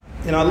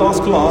In our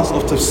last class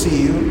of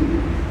tafsir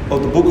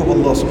of the book of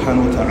Allah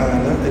subhanahu wa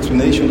ta'ala,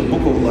 explanation of the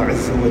book of Allah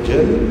Azza wa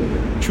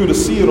Jal, through the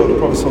seerah of the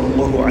Prophet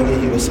sallallahu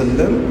alayhi wa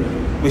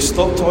sallam, we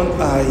stopped on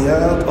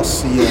ayat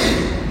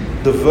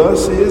as-siyam, the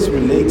verses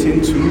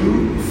relating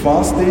to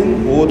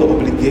fasting or the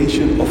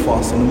obligation of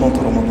fasting in the month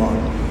of Ramadan.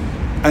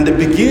 And the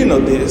beginning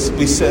of this,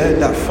 we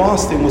said that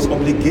fasting was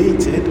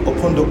obligated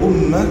upon the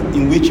ummah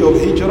in which year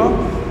of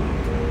hijrah?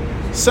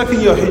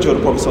 Second year of hijrah of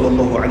the Prophet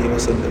sallallahu alaihi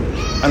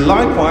wasallam. And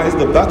likewise,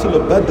 the battle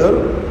of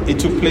Badr, it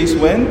took place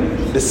when?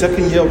 The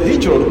second year of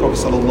hijrah of the Prophet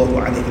sallallahu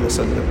alaihi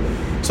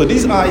wasallam. So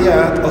these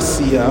ayat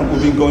as-siyam,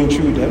 we've been going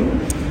through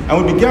them.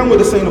 And we began with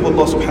the saying of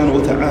Allah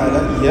subhanahu wa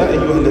ta'ala, Ya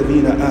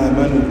ayyuhalladhina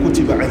amanu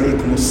kutiba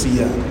alaykum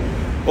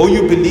as-siyam. O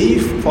you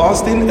believe,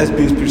 fasting has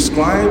been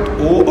prescribed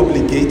or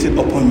obligated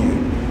upon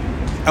you.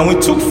 And we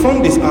took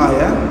from this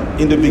ayah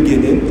in the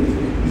beginning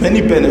many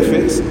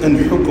benefits and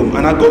hukum.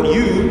 And I got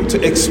you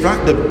to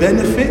extract the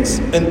benefits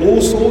and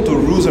also the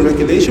rules and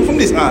regulations from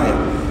this ayah.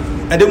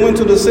 And then went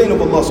to the saying of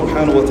Allah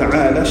subhanahu wa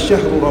ta'ala,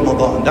 Shahru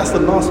Ramadan. That's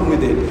the last one we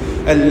did.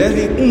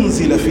 الَّذِي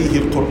أُنزِلَ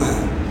فِيهِ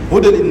الْقُرْآنِ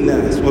هُدًى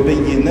لِلنَّاسِ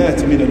وَبَيِّنَاتٍ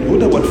مِنَ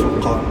الْهُدَى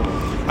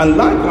وَالْفُرْقَانِ. And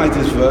likewise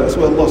this verse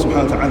where Allah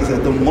subhanahu wa ta'ala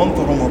said, the month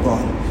of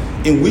Ramadan,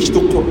 in which the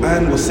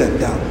Quran was set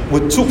down. We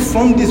took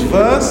from this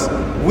verse,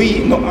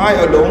 we, not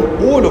I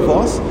alone, all of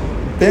us,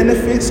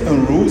 benefits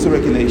and rules and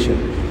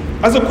regulation.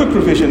 As a quick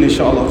revision,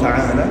 inshallah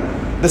ta'ala,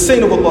 the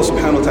saying of Allah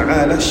subhanahu wa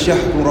ta'ala,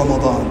 Shahru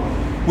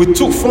Ramadan. We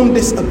took from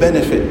this a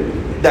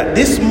benefit, that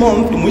this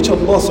month in which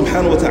Allah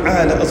subhanahu wa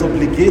ta'ala has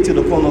obligated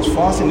upon us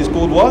fasting is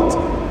called what?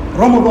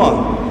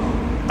 Ramadan.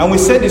 And we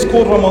said it's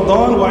called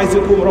Ramadan. Why is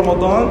it called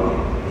Ramadan?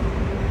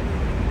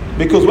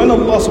 Because when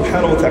Allah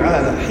subhanahu wa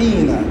ta'ala,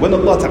 when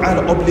Allah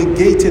ta'ala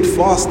obligated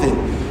fasting,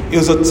 it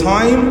was a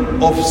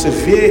time of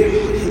severe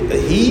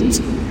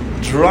heat,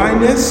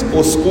 dryness,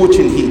 or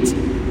scorching heat.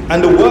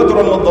 And the word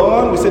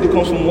Ramadan, we said it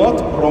comes from what?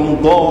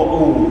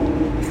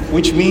 Ramda'u,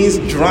 which means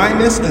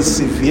dryness and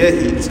severe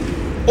heat.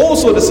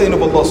 Also the saying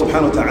of Allah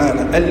subhanahu wa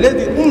ta'ala,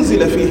 الَّذِي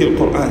أُنزِلَ فِيهِ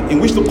الْقُرْآنِ, in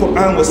which the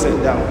Quran was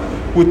sent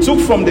down. We took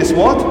from this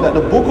what? That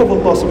the book of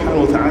Allah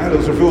subhanahu wa ta'ala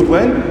was revealed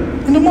when?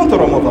 In the month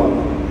of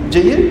Ramadan.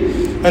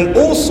 Jayyid? And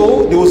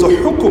also there was a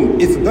hukum,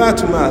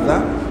 إِثْبَاتُ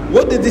مَاذَا?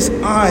 What did this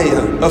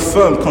ayah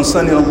affirm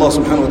concerning Allah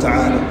subhanahu wa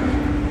ta'ala?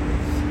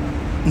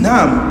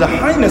 Naam, the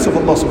highness of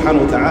Allah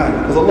subhanahu wa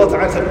ta'ala. Because Allah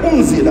ta'ala said,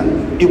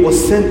 Unzila, it was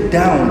sent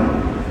down.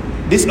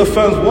 This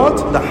affirms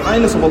what? The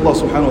highness of Allah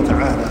subhanahu wa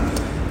ta'ala.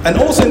 And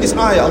also in this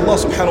ayah, Allah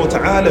subhanahu wa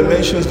ta'ala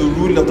mentions the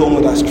ruling of the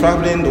one that's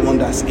traveling, the one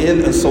that's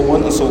ill, and so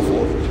on and so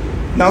forth.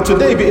 Now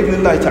today,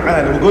 bi'idhnillahi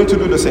ta'ala, we're going to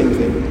do the same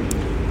thing.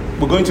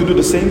 We're going to do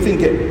the same thing,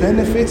 get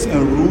benefits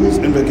and rules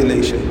and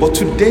regulations. But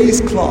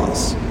today's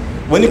class,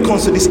 when it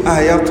comes to this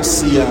ayah to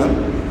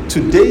siyam,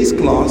 today's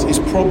class is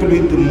probably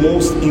the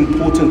most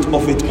important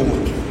of it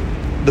all.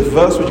 The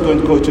verse which we're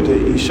going to go today,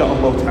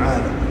 inshallah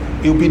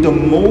ta'ala, it will be the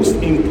most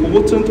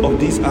important of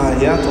these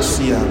ayat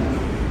as-siyam.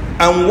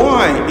 And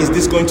why is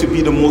this going to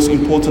be the most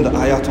important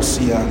ayat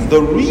as-siyam?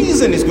 The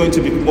reason it's going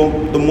to be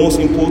the most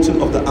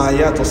important of the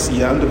ayat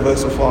as-siyam, the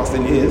verse of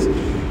fasting, is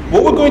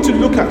what we're going to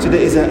look at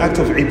today is an act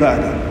of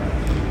ibadah.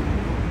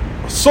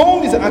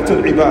 Sawm is an act of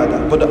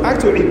ibadah, but the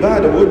act of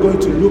ibadah we're going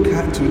to look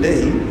at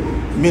today,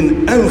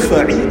 min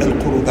anfa'i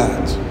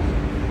al-qurubat.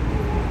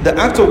 The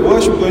act of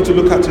worship we're going to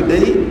look at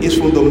today is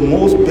from the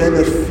most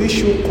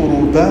beneficial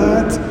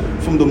qurubat,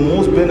 from the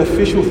most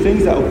beneficial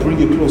things that will bring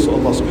you close to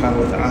Allah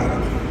subhanahu wa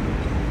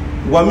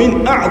ta'ala. Wa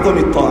min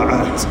a'zami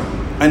ta'at,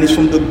 and it's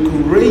from the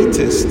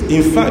greatest,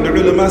 in fact the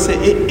ulama say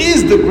it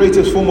is the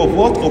greatest form of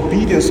what?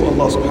 Obedience to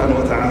Allah subhanahu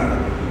wa ta'ala.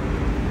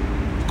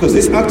 Because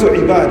this act of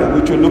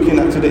ibadah which we're looking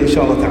at today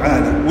inshallah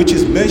ta'ala, which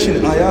is mentioned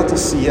in ayat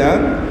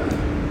as-siyam,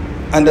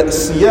 and that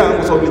siyam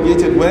was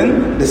obligated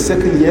when? The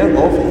second year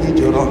of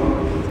hijrah.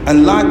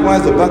 And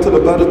likewise the battle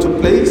of Badr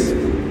took place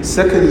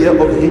second year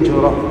of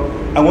hijrah.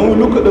 And when we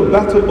look at the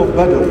battle of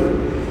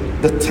Badr,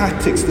 the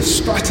tactics, the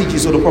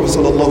strategies of the Prophet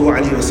sallallahu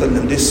alaihi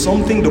wasallam, there's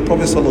something the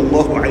Prophet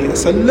sallallahu alaihi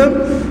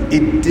wasallam,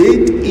 it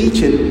did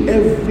each and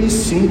every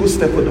single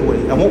step of the way.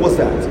 And what was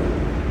that?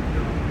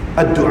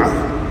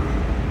 Ad-du'a.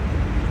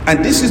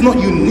 And this is not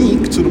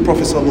unique to the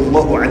Prophet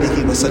sallallahu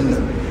alaihi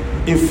wasallam.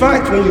 In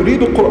fact, when you read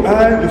the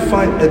Quran, you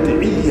find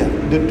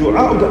ad'iyya, the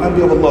dua of the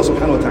Anbiya of Allah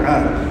subhanahu wa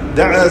ta'ala.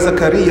 Da'a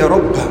Zakariya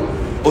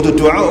Rabbah, or the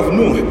dua of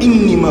Nuh,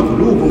 Inni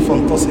maghlubun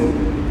fantasir.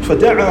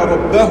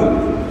 Fada'a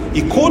Rabbahu.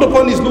 He called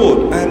upon his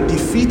Lord and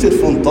defeated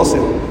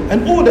Fantasir.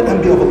 And all the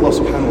Anbiya of Allah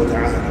subhanahu wa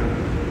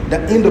ta'ala.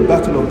 That in the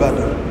battle of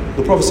Badr,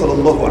 the Prophet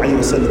sallallahu alayhi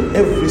wa sallam,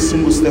 every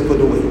single step of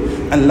the way.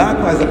 And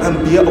likewise the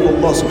Anbiya of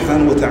Allah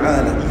subhanahu wa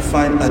ta'ala, you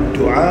find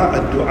ad-du'a,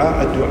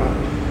 ad-du'a,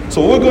 ad-du'a.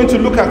 So what we're going to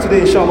look at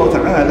today, inshallah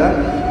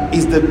ta'ala,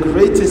 is the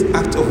greatest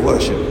act of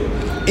worship.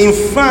 In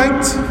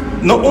fact,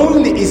 not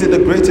only is it the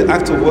greatest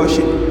act of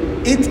worship,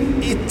 it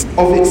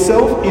of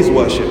itself is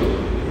worship,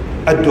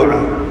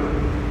 ad-du'a.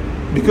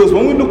 Because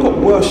when we look at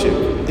worship,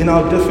 in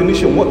our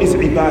definition, what is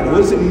ibadah? What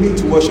does it mean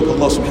to worship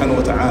Allah subhanahu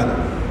wa ta'ala?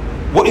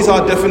 What is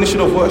our definition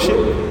of worship?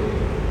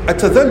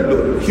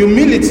 At-tadallul,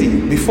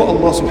 humility before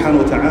Allah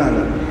subhanahu wa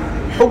ta'ala.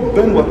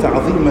 حُبًّا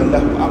وَتَعْظِيمًا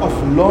لَهُ, out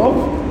of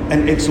love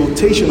and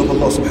exaltation of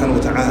Allah subhanahu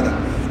wa ta'ala.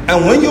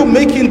 And when you're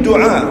making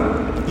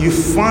dua, you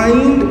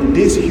find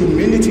this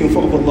humility in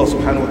front of Allah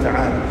subhanahu wa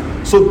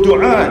ta'ala. So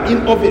dua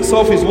in of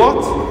itself is what?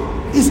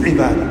 Is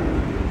ibadah.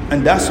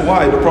 And that's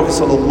why the Prophet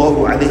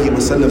sallallahu alayhi wa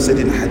sallam said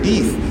in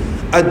hadith,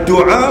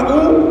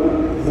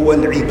 ad-du'a'u huwa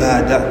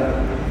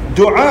al-ibadah.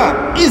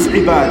 Dua is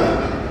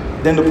ibadah.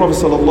 Then the Prophet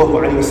sallallahu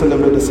alayhi wa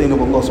sallam read the saying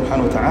of Allah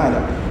subhanahu wa ta'ala,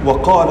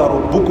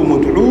 وَقَالَ رَبُّكُمُ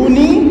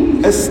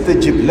ادْعُونِي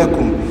أَسْتَجِبْ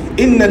لَكُمْ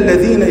إِنَّ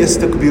الَّذِينَ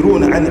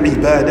يَسْتَكْبِرُونَ عَنْ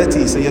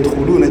عِبَادَتِي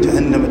سَيَدْخُلُونَ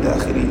جَهَنَّمَ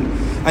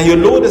دَاخِرِينَ. And your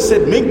Lord has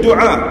said, make dua,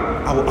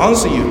 I will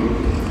answer you.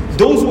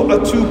 Those who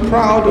are too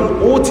proud and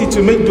haughty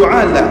to make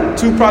dua,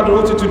 too proud and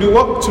haughty to do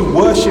what? To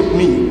worship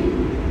me,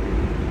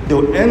 they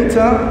will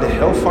enter the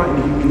hellfire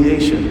in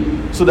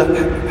humiliation. So the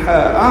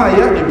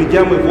ayah, it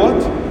began with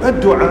what? A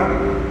dua.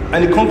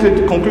 And it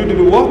concluded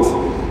with what?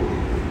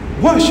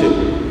 Worship.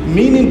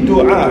 Meaning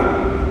dua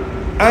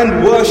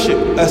and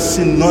worship are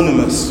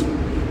synonymous.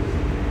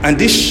 And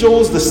this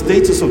shows the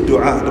status of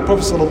dua. The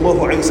Prophet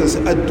ﷺ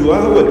said,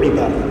 ad-dua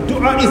wal-ibadah.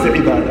 Dua is the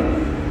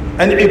ibadah.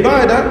 And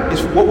ibadah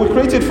is what we're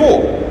created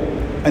for.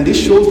 And this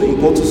shows the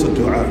importance of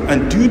dua.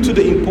 And due to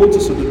the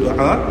importance of the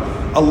dua,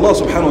 Allah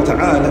subhanahu wa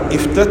ta'ala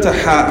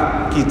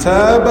iftataha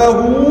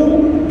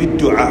kitabahu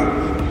bid-dua.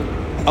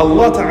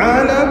 Allah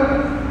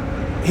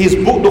ta'ala, His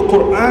book, the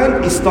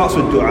Quran, it starts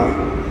with dua.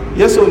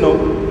 Yes or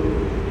no?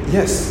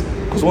 Yes.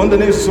 Because one of the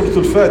names of Surah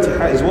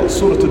Al-Fatiha is what?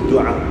 Surah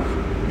Al-Dua.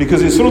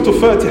 Because in Surah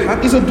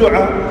Al-Fatiha is a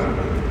dua.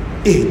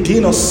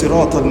 Ihdina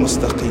as-sirat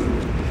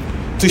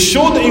al-mustaqim. To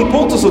show the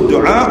importance of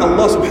dua,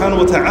 Allah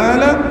subhanahu wa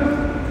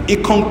ta'ala, He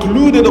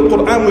concluded the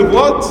Quran with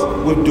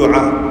what? With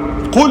dua.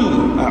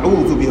 قُلْ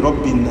أَعُوذُ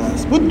بِرَبِّ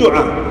النَّاسِ. With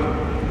dua.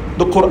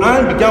 The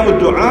Quran began with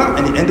dua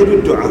and it ended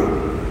with dua.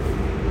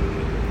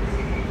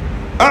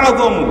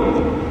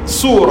 أعظم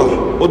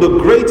surah, or the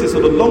greatest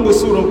or the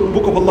longest surah,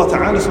 book of Allah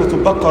Ta'ala, Surah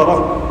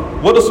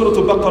Al-Baqarah. What does Surah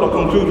Al-Baqarah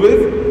conclude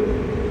with?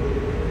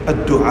 A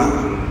dua.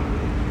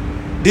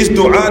 This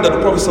dua that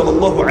the Prophet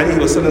sallallahu alaihi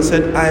wasallam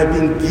said, I have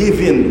been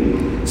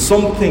given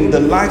something the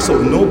likes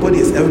of nobody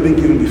has ever been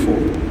given before.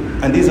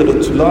 And these are the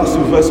last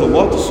two verses of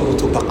what? Surah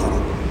Al-Baqarah.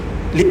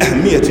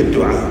 لِأَهْمِيَةِ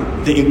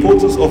الدُّعَى, the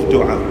importance of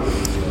dua.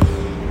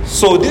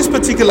 So this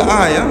particular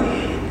ayah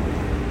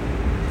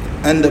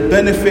and the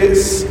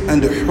benefits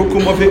and the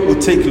hukum of it will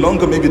take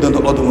longer maybe than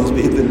the other ones,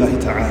 bi'idhnillahi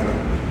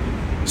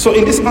ta'ala. So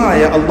in this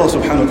ayah, Allah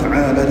subhanahu wa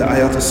ta'ala, the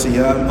ayat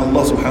al-siyam,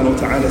 Allah subhanahu wa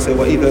ta'ala says,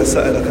 وَإِذَا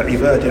سَأَلَكَ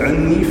عِبَادِ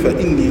عَنِّي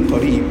فَإِنِّي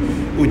قَرِيبٌ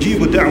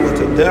أُجِيبُ دَعْوَةَ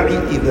الدَّاعِ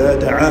إِذَا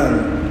دَعَانِ.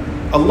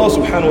 Allah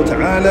subhanahu wa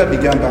ta'ala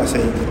began by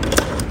saying,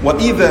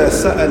 وَإِذَا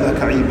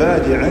سَأَلَكَ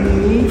عِبَادِ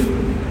عَنِّي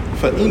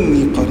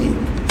فَإِنِّي قَرِيبٌ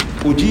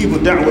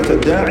أُجِيبُ دَعْوَةَ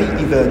الدَّاعِ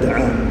إِذَا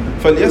دَعَانِ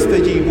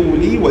فَلْيَسْتَجِيبُوا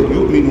لِي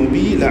وَلْيُؤْمِنُوا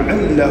بِي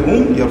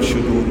لَعَلَّهُمْ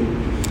يَرْشُدُونَ.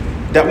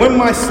 That when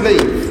my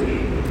slave,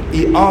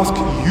 he asks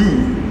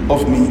you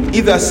of me,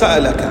 إِذَا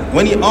سَأَلَكَ,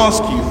 when he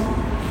asks you.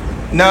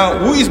 Now,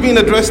 who is being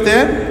addressed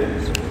there?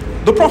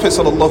 The Prophet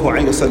sallallahu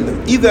alaihi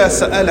wasallam. إِذَا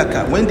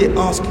سَأَلَكَ, when they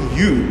ask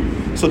you.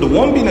 So the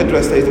one being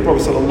addressed there is the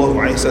Prophet sallallahu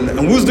alaihi wasallam.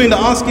 And who's doing the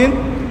asking?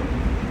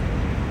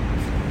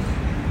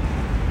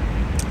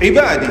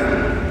 Ibadi.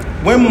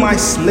 When my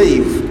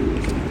slave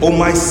or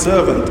my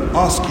servant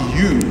asks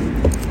you,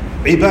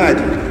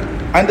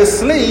 Ibadi. And the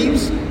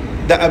slaves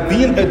that are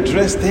being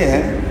addressed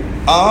there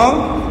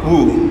are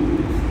who?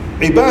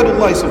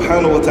 Ibadullah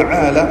subhanahu wa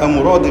ta'ala,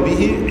 amurad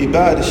bihi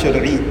ibad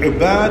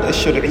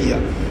al-shar'iyya.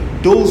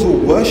 Those who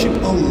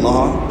worship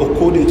Allah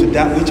according to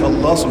that which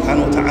Allah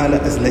subhanahu wa ta'ala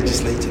has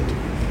legislated.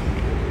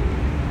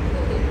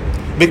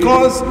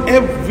 Because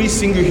every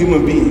single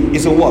human being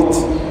is a what?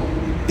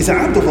 Is an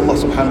act of Allah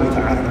subhanahu wa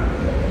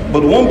ta'ala.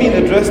 But one being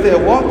addressed there,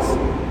 what?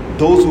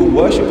 Those who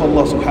worship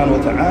Allah subhanahu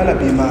wa ta'ala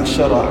bima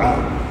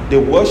shara'a. They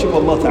worship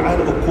Allah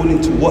ta'ala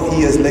according to what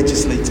He has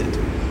legislated.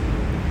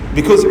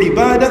 Because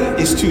ibadah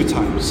is two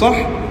types. Sah?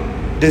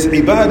 There's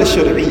ibadah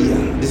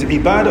shar'iyya. There's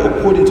ibadah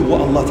according to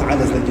what Allah ta'ala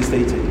has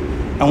legislated.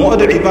 And what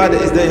other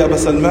ibadah is there, Ya Aba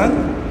Salman?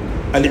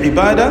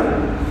 Al-ibadah,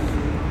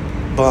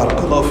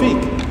 barakallahu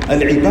feek,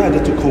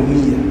 al-ibadah to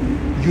kawniyya,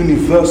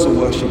 universal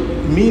worship.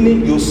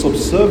 Meaning you're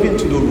subservient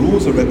to the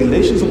rules and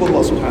regulations of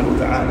Allah subhanahu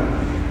wa ta'ala.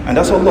 And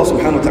that's what Allah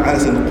subhanahu wa ta'ala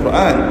says in the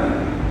Quran.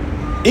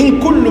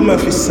 In kullu ma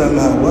fi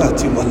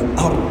samawati wal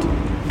ard.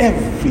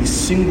 Every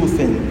single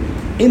thing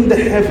in the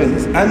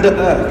heavens and the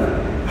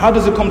earth. How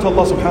does it come to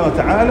Allah subhanahu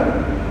wa ta'ala?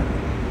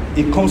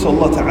 It comes to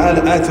Allah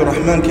ta'ala, Ayat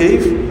al-Rahman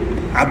cave,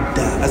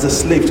 abda, as a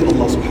slave to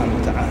Allah subhanahu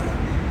wa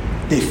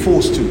ta'ala. They're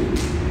forced to.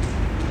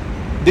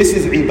 This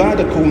is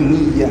ibadah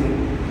kawniyya.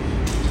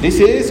 This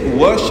is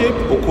worship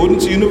according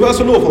to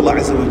universal law of Allah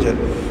Azza wa Jal.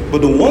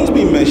 But the ones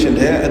being mentioned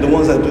here are the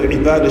ones that do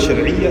ibadah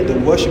shar'iyya,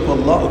 that worship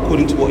Allah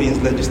according to what He has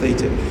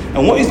legislated.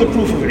 And what is the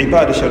proof of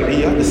ibadah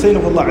shar'iyya? The saying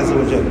of Allah Azza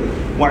wa Jal,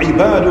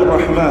 وَعِبَادُ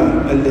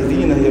الرَّحْمَنِ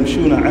الَّذِينَ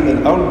يَمْشُونَ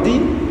عَلَى الْأَرْضِ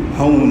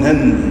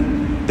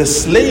هَوْنًا. The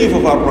slave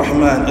of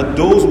Ar-Rahman are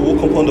those who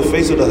walk upon the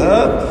face of the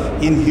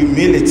earth in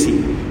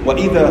humility.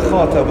 وَإِذَا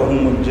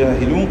خَاطَبَهُمُ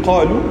الْجَاهِلُونَ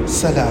قَالُوا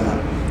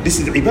سَلَامًا. This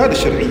is ibadah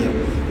shar'iyya.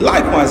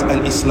 Likewise,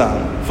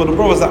 al-Islam. For the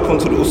brothers that come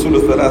to the Usul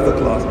al-Thalatha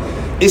class,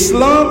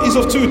 Islam is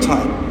of two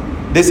types.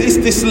 There's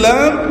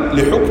istislam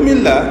li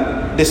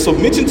hukmillah, they're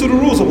submitting to the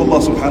rules of Allah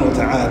subhanahu wa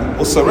ta'ala,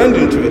 or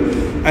surrendering to it.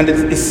 And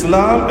there's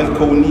Islam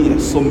al-Kawniyah,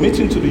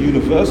 submitting to the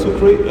universal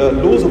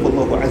laws of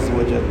Allah azza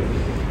wa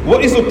jalla.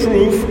 What is the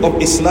proof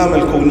of Islam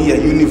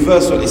al-Kawniyah,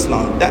 universal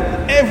Islam,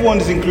 that everyone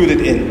is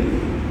included in?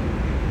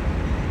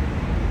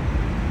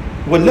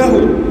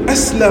 وَاللَّهُ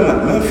أَسْلَمَ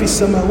مَا فِي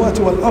السَّمَاوَاتِ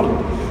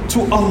وَالْأَرْضِ.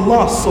 To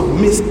Allah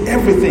submits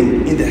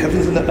everything in the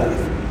heavens and the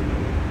earth.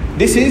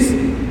 This is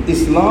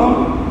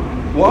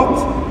Islam, what?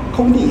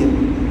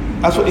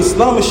 Kawniyah. As for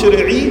Islam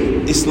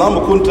al-Shari'i, Islam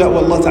according to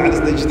what Allah Ta'ala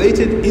has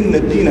legislated, إِنَّ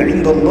الدِّينَ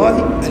عِنْدَ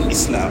اللَّهِ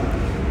الْإِسْلام.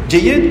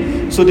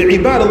 Jayyid? So the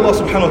ibad Allah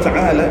subhanahu wa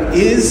ta'ala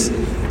is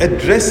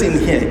addressing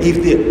here.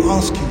 If they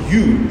ask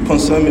you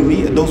concerning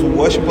me, those who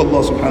worship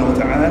Allah subhanahu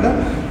wa ta'ala,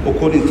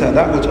 according to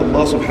that which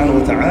Allah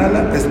subhanahu wa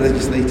ta'ala has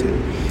legislated.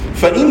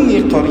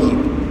 فَإِنِّي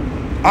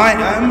قَرِيبٌ. I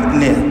am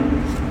near.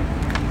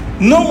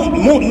 No,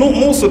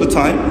 most of the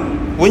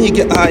time, when you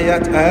get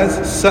ayat as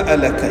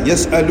سَأَلَكَ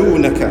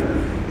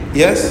يَسْأَلُونَكَ,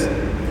 yes,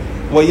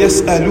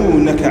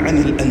 وَيَسْأَلُونَكَ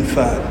عَنِ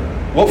الْأَنْفَالِ.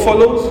 What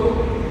follows?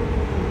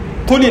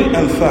 قُلِ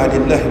الْأَنْفَالِ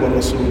لِلَّهِ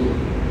وَالرَّسُولِ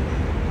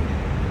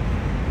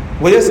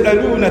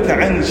وَيَسْأَلُونَكَ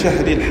عَنْ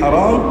شَهْرِ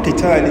الْحَرَامِ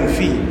قِتَالٍ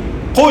فِيهِ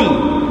قُلْ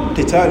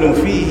قِتَالٌ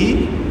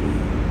فِيهِ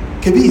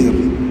كَبِيرٌ.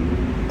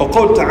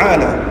 وقال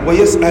تعالى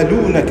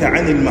وَيَسْأَلُونَكَ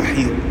عَنِ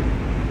الْمَحِيضِ.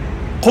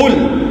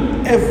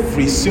 قُلْ.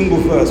 Every single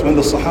verse, when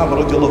the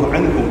Sahaba radiallahu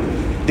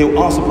anhum, they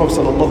will ask the Prophet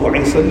sallallahu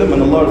alayhi wa sallam,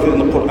 and Allah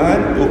revealed in the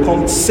Quran, will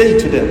come say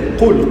to them,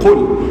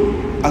 قُلْ.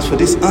 As for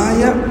this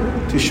ayah,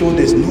 to show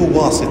there's no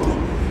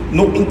wasita,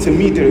 no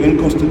intermediary when it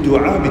comes to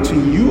dua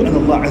between you and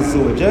Allah azza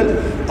wa jal,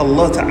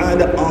 Allah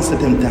ta'ala answered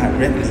them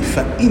directly.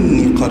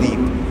 فَإِنِّي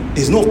قَرِيبٌ.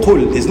 There's no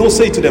qul, there's no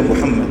say to them,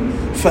 Muhammad.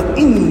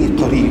 فَإِنِّي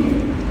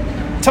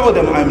قَرِيبٌ. Tell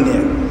them I'm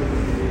near.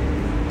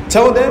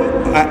 Tell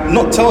them,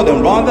 not tell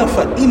them, rather,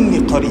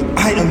 فَإِنِّي قَرِيبٌ.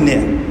 I am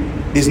near.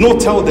 There's no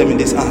tell them in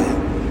this ayah.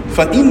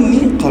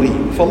 فَإِنِّي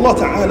قَرِيبٌ. فَاللَّهُ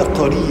تَعَالَى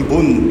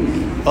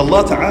قَرِيبٌ.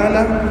 Allah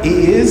Ta'ala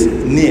is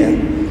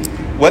near.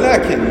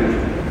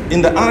 وَلَكِنْ,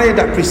 in the ayah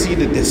that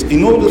preceded this,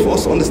 in order for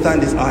us to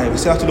understand this ayah, we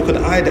have to look at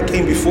the ayah that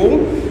came before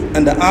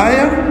and the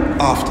ayah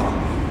after.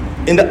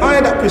 In the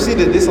ayah that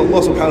preceded this,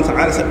 Allah subhanahu wa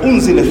ta'ala said,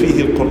 أُنزِلَ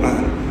فِيهِ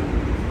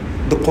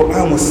الْقُرْآنِ. The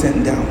Qur'an was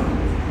sent down.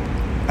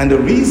 And the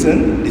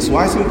reason, this is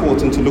why it's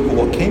important to look at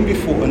what came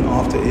before and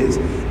after is,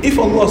 if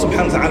Allah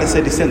subhanahu wa ta'ala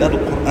said He sent out the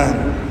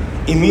Qur'an,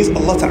 it means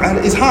Allah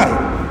ta'ala is high.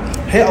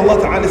 Here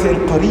Allah ta'ala is saying,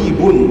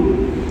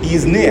 qareebun, He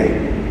is near.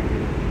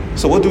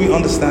 So what do we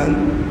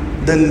understand?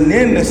 The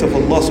nearness of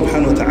Allah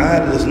subhanahu wa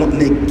ta'ala does not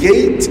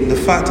negate the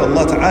fact that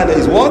Allah ta'ala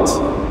is what?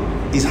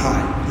 Is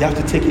high. You have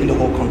to take it in the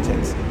whole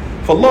context.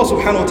 For Allah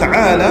subhanahu wa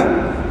ta'ala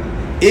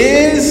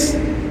is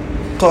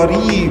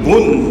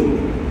qareebun.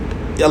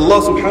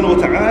 Allah subhanahu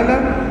wa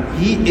ta'ala,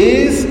 He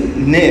is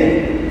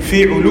near,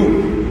 fi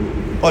ulu,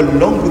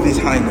 along with His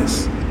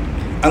highness.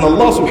 And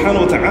Allah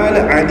subhanahu wa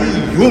ta'ala,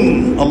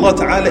 aliyun, Allah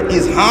ta'ala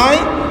is high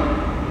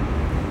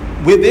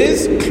with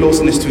His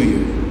closeness to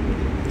you.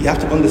 You have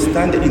to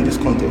understand it in this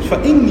context.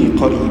 فَإِنِّي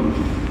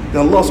قَرِيبٌ.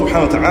 Then Allah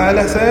subhanahu wa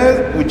ta'ala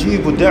says,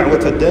 أُجِيبُ دَعْوَةَ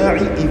الدَّاعِ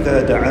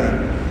إِذَا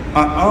دَعَانِ.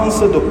 I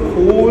answer the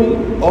call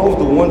of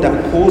the one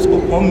that calls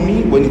upon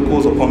me when he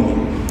calls upon me.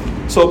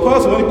 So a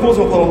person, when he calls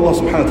upon Allah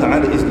subhanahu wa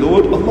ta'ala, his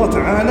Lord, Allah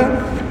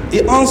ta'ala,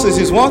 He answers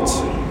his what?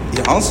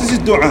 He answers his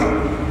dua.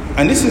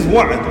 And this is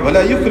wa'ad.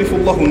 وَلَا يُكْرِفُ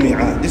اللَّهُ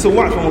الْمِعَادِ. This is a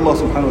wa'ad from Allah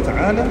subhanahu wa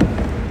ta'ala.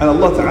 And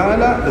Allah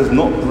ta'ala does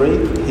not break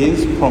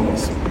His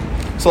promise.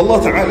 So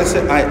Allah ta'ala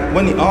said,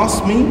 when He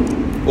asks me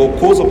or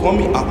calls upon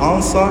me, our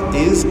answer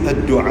is a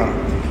dua.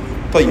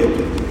 طيب.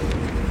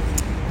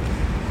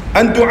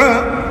 And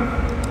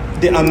dua,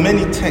 there are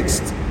many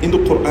texts in the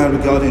Quran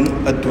regarding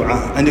a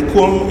dua. And they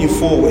come in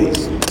four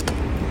ways.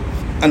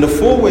 And the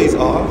four ways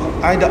are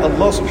either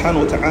Allah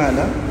subhanahu wa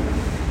ta'ala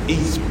He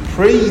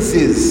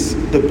praises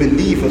the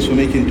believers for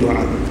making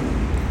dua.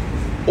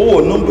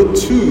 Or number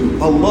two,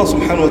 Allah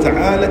subhanahu wa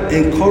ta'ala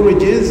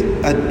encourages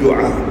a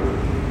dua.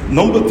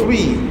 Number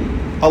three,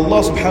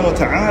 Allah subhanahu wa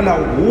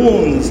ta'ala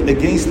warns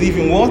against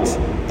leaving what?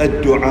 A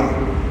dua.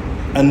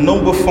 And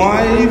number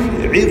five,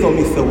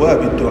 عِظَمِ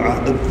ثَوَابِ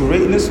الدُّعَى, the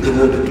greatness of the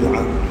word of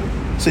dua.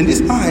 So in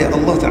this ayah,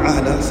 Allah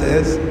ta'ala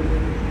says,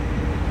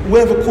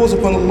 whoever calls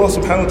upon Allah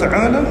subhanahu wa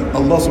ta'ala,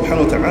 Allah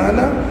subhanahu wa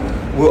ta'ala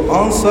will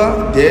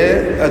answer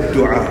their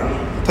dua.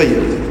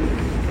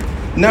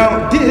 طيب.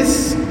 Now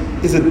this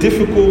is a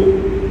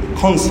difficult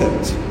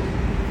concept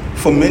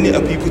for many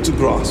people to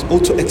grasp or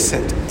to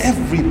accept.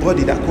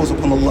 Everybody that calls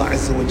upon Allah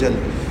Azza wa Jalla,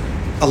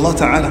 Allah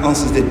Ta'ala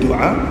answers their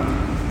dua.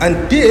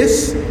 And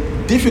this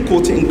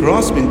difficulty in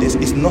grasping this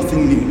is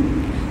nothing new.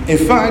 In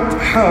fact,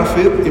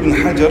 Hafid ibn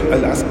Hajar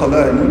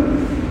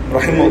al-Asqalani,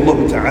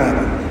 rahimahullah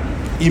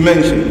ta'ala, he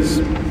mentions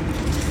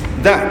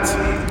that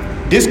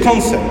this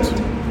concept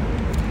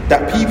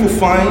that people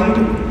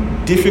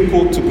find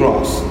difficult to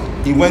grasp,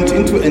 he went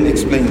into it and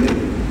explained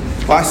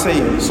it by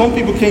saying, some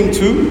people came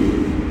to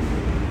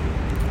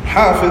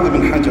Hafid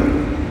ibn Hajar,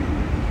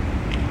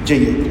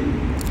 Jayyid,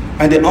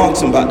 And they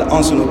asked him about the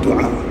answering of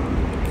dua.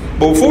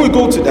 But before we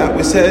go to that,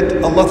 we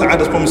said Allah Ta'ala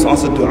has promised to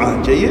answer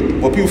dua.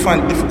 Jayyid, but people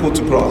find it difficult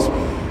to grasp.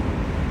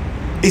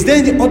 Is there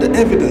any other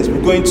evidence?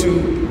 We're going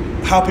to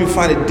how people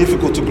find it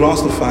difficult to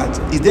grasp the fact.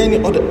 Is there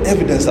any other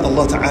evidence that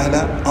Allah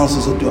Ta'ala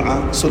answers a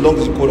dua? So long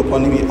as you call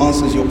upon Him, He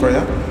answers your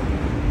prayer.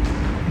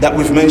 That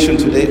we've mentioned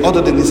today,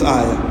 other than this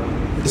ayah.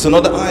 There's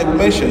another ayah we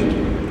mentioned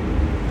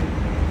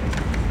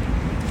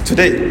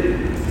today.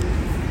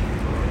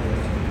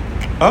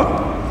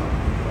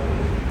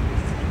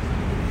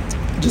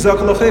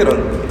 Jazakallah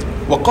khairan.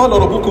 وَقَالَ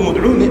رَبُّكُمُ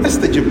ادْعُونِي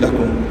أَسْتَجِبْ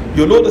لَكُمْ.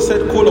 Your Lord has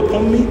said, call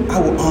upon me, I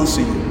will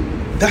answer you.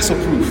 That's a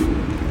proof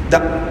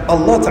that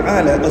Allah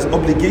Ta'ala has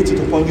obligated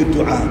upon you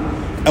dua.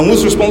 And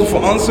who's responsible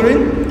for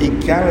answering? A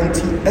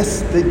guarantee,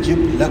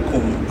 أَسْتَجِبْ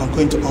لَكُمْ. I'm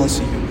going to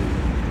answer you.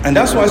 And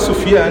that's why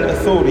Sufyan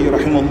al-Thawri,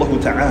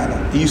 rahimahullah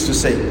ta'ala, he used to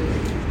say,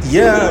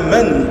 يَا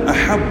مَنْ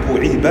أَحَبُّ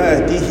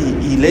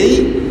عِبَادِهِ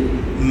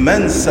إِلَيْهِ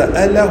مَنْ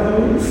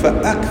سَأَلَهُ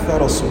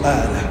فَأَكْثَرَ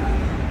سُؤَالَهُ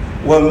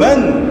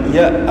وَمَنْ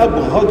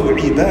يَأَبْغَضُ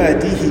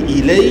عِبَادِهِ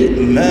إِلَيْهِ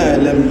مَا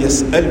لَمْ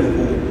يَسْأَلْهُ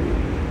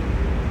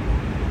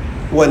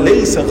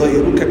وَلَيْسَ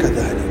غَيْرُكَ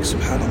كَذَلِكَ.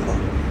 Subhanallah.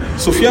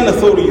 Sufyan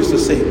al-Thawri used to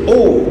say,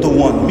 oh, the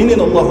one, meaning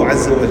Allah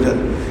Azza wa Jal,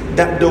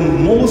 that the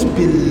most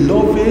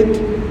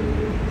beloved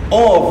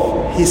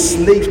of his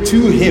slave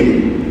to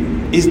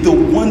him is the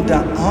one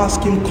that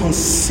asks him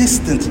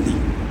consistently.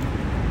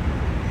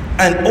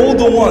 And oh,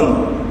 the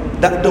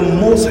one that the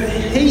most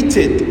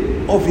hated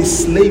of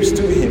his slaves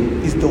to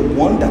him is the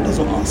one that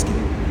doesn't ask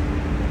him.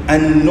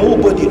 And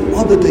nobody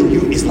other than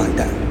you is like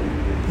that.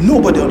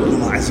 Nobody other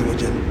than Allah Azza wa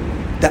Jal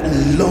that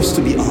loves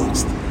to be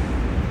asked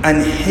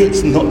and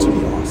hates not to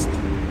be asked.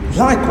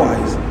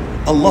 Likewise,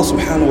 Allah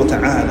subhanahu wa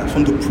ta'ala,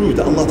 from the proof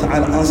that Allah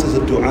ta'ala answers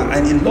a dua,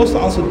 and He loves to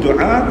answer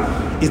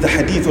dua, is the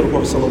hadith of the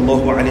Prophet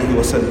sallallahu alayhi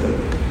wa sallam.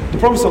 The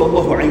Prophet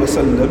sallallahu alayhi wa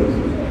sallam,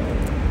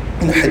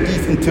 in a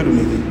hadith in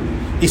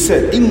Tirmidhi, he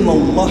said, إِنَّ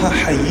اللَّهَ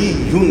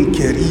حَيِّيٌّ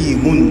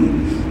كَرِيمٌ.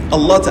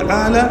 Allah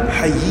ta'ala,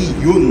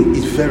 hayyun,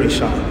 is very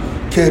shy.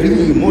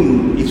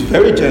 Kareemun, is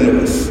very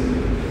generous.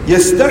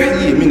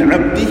 يَسْتَحْيِي مِنْ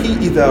عَبْدِهِ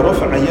إِذَا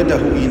رَفَعَ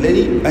يَدَهُ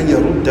إِلَيْهِ أَنْ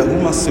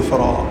يَرُدَّهُمَا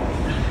الصِّفْرَى.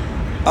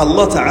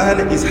 Allah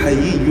Ta'ala is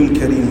hayyun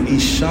kareem.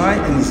 He's shy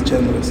and He's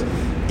generous.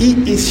 He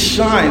is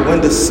shy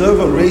when the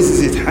servant raises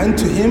his hand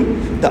to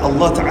Him, that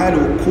Allah Ta'ala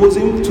will cause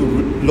him to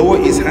lower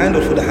his hand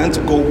or for the hand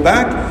to go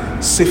back,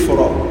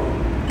 sifra,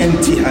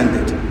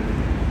 empty-handed.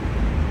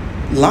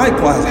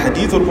 Likewise,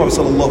 hadith of the Prophet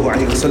sallallahu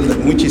alayhi wa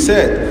sallam, which he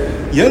said,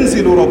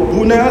 ينزل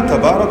ربنا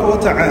تبارك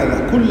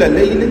وتعالى كل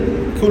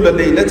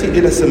ليلة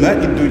إلى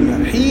سماء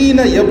الدنيا حين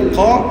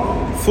يبقى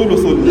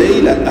ثلث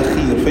الليل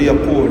الأخير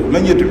فيقول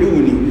من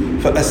يدعوني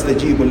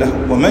فأستجيب له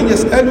ومن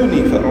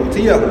يسألني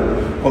فأعطيه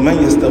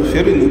ومن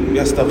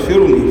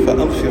يستغفرني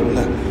فأغفر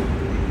له.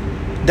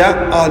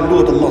 That our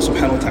Lord Allah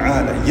subhanahu wa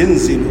ta'ala,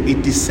 ينزل,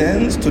 it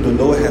descends to the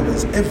lower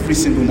heavens every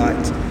single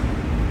night.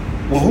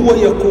 وهو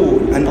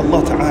يقول, and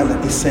Allah Ta'ala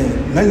is saying,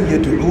 من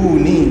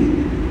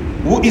يدعوني,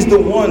 who is the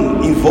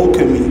one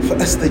invoking me?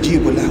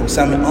 فأستجيب له,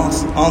 so I may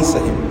answer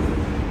him.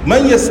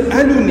 من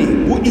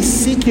يسألني, who is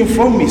seeking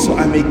from me so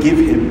I may give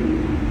him.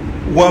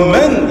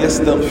 ومن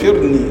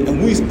يستغفرني, and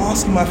who is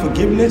asking my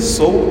forgiveness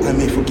so I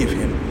may forgive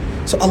him.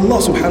 So Allah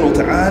Subhanahu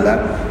wa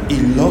Ta'ala,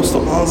 He loves to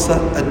answer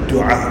a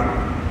dua.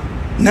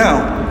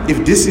 Now,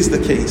 if this is the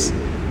case,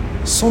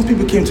 some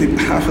people came to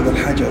Hafidh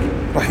al-Hajar,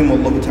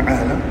 rahimahullah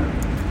ta'ala,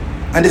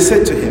 and they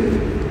said to him,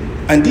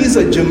 and these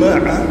are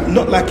jama'ah,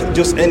 not like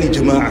just any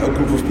jama'ah, a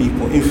group of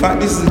people. In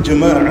fact, this is a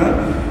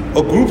jama'ah,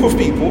 a group of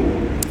people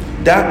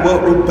that were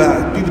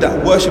ubbad, people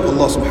that worship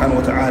Allah subhanahu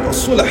wa ta'ala, or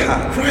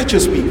sulaha,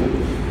 righteous people.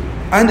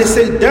 And they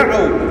say,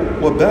 da'u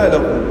wa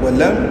balaghu wa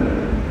lam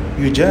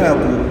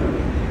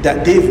yujabu,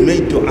 that they've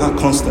made dua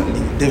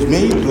constantly. They've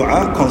made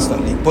dua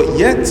constantly, but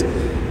yet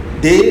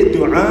their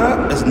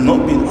dua has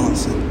not been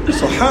answered.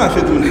 So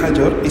Hafidh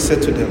al-Hajar, he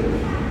said to them,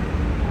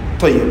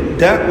 طيب,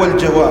 that wal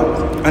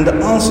jawab, and the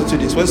answer to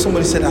this, when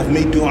somebody said, I've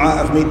made dua,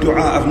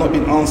 I've not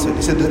been answered,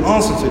 he said the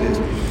answer to this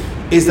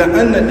is that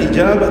أن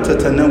الإجابة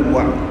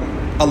تتنوع.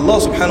 Allah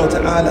subhanahu wa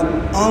ta'ala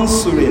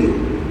answering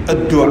a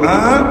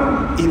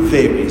dua, it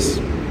varies.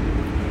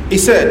 He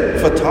said,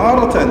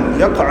 فَتَارَةً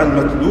يَقَعَ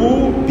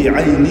الْمَطْلُوبِ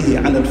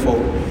بِعَيْنِهِ عَلَى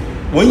الْفَوْرِ.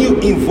 When you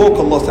invoke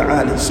Allah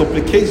ta'ala,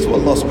 supplicate to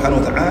Allah subhanahu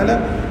wa ta'ala,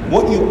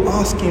 what you're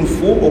asking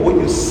for or what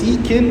you're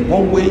seeking,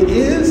 one way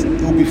is,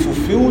 it will be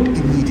fulfilled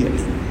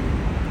immediately.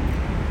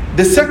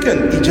 The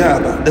second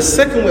ijabah, the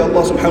second way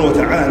Allah subhanahu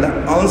wa ta'ala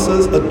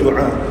answers a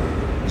dua,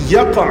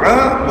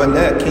 يَقَعَ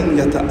وَلَكِنْ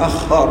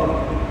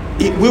يَتَأَخَّرُ.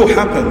 It will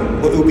happen,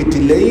 but it will be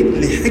delayed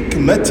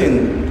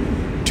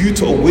لِحِكْمَةٍ, due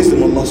to a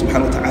wisdom Allah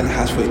subhanahu wa ta'ala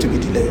has for it to be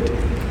delayed.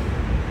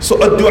 So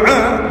a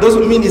dua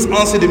doesn't mean it's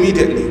answered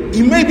immediately.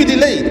 It may be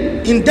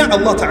delayed. In that,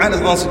 Allah ta'ala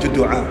has answered your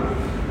dua.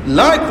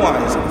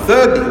 Likewise,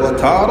 thirdly,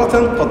 وَتَارَةً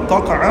قَدْ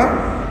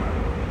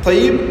تَقَعَ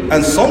طيب,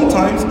 and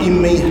sometimes it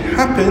may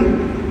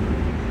happen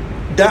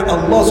that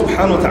Allah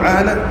subhanahu wa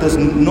ta'ala does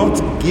not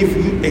give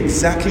you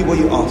exactly what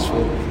you asked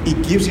for.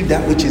 It gives you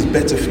that which is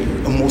better for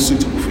you and more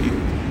suitable for you.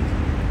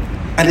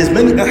 And there's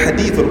many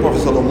hadith of the Prophet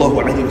sallallahu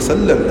alaihi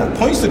wasallam that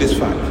points to this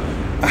fact.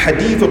 A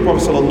hadith of the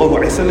Prophet sallallahu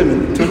alaihi wasallam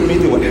in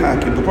Tirmidhi wal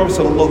Hakim. The Prophet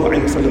sallallahu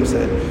alaihi wasallam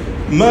said,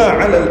 "Ma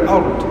 'ala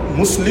al-ard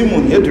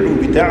muslimun yad'u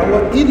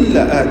bid'awa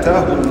illa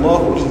ataahu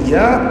Allah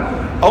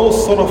iyyah aw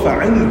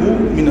sarafa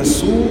 'anhu min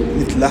as-su'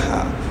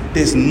 mithlaha."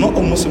 There's not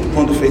a Muslim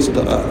upon the face of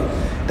the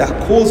earth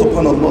that calls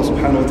upon Allah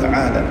subhanahu wa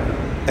ta'ala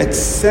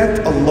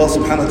except Allah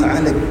subhanahu wa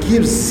ta'ala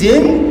gives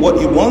him what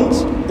he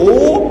wants,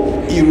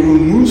 or he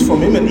removes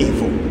from him an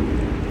evil.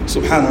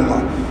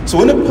 Subhanallah. So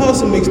when a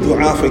person makes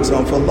dua, for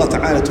example, Allah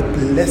ta'ala to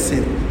bless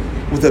him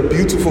with a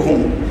beautiful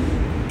home,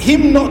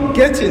 him not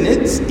getting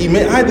it, he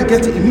may either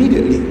get it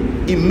immediately,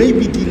 it may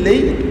be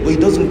delayed, or he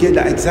doesn't get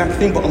that exact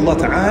thing, but Allah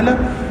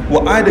ta'ala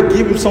will either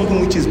give him something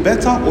which is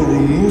better or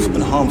remove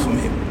and harm from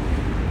him.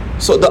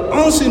 So the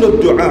answering of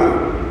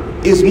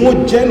dua is more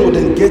general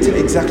than getting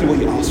exactly what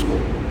you ask for.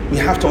 We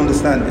have to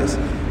understand this.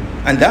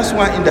 And that's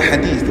why in the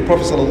hadith, the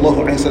Prophet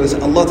sallallahu alaihi wasallam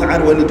said, Allah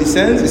ta'ala, when he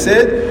descends, he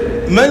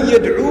said, "Man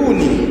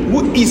yad'uni,"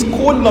 who is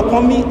calling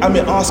upon me, I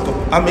may ask him,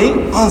 I may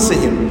answer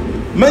him.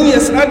 "Man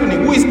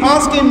yas'aluni," who is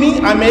asking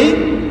me, I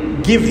may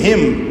give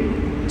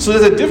him. So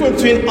there's a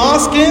difference between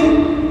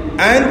asking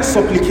and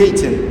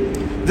supplicating.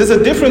 There's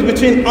a difference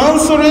between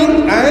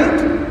answering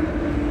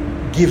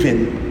and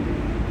giving.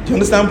 Do you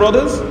understand,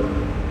 brothers?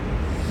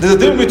 There's a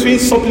difference between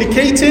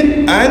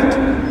supplicating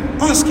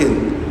and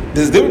asking.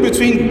 There's a difference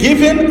between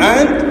giving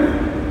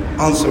and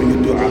answering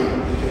your dua.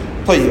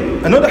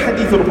 طيب. Another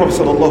hadith of the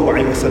Prophet sallallahu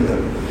alaihi wasallam.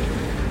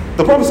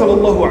 The Prophet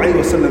sallallahu alaihi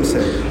wasallam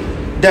said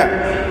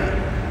that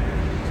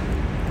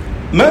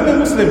ما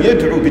من مسلم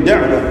يدعو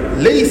بدعوة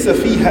ليس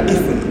فيها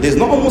إثم. There's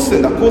not a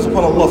Muslim that calls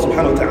upon Allah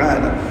subhanahu wa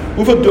ta'ala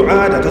with a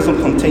dua that doesn't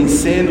contain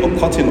sin or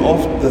cutting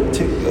off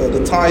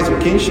the ties of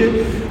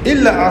kinship,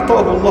 إلا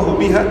أعطاه الله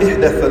بها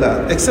إحدى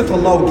ثلاث, except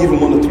Allah will give him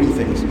one of three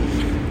things.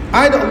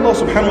 Either Allah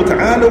subhanahu wa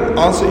ta'ala will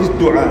answer his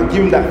dua,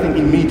 give him that thing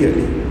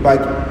immediately, by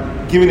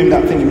giving him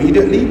that thing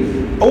immediately,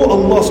 or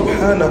Allah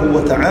subhanahu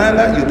wa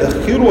ta'ala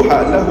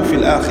يدخرها له في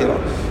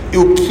الآخرة. It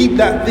will keep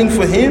that thing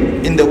for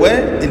him in the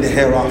way, in the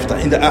hereafter,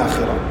 in the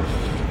akhirah.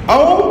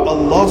 Or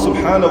Allah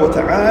subhanahu wa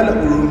ta'ala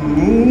will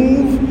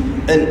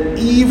remove an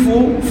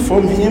evil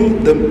from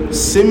him, the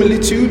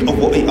similitude of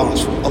what he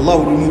asked for. Allah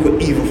will remove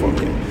an evil from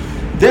him.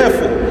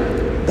 Therefore,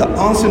 the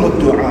answering of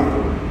dua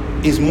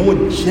is more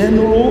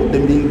general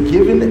than being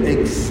given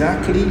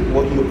exactly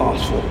what you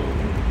asked for.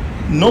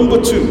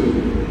 Number two,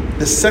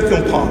 the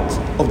second part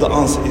of the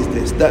answer is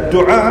this, that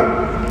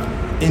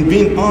dua in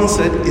being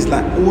answered is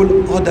like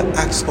all other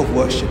acts of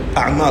worship,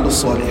 a'mal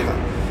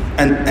as-salihah.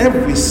 And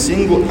every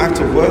single act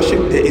of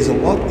worship, there is a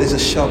what? There's a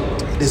shart,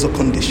 there's a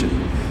condition.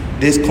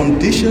 There's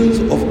conditions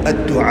of a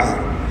dua.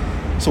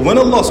 So when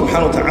Allah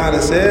subhanahu wa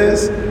ta'ala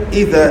says,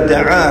 إِذَا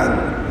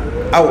دَعَانِ,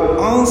 I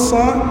will answer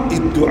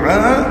a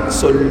dua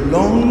so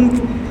long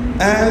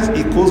as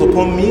it calls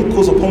upon me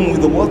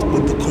with the what?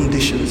 With the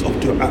conditions of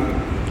dua.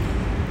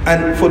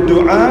 And for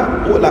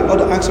dua, or like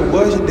other acts of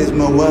worship, there's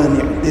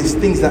mawani', there's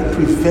things that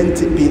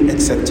prevent it being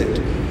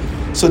accepted.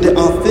 So there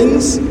are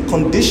things,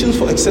 conditions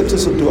for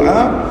acceptance of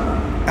dua,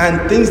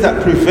 and things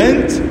that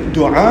prevent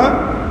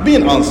dua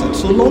being answered.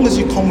 So long as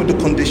you come with the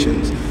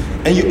conditions,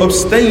 and you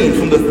abstain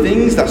from the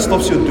things that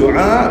stops your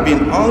dua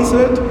being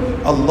answered,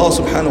 Allah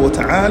subhanahu wa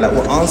ta'ala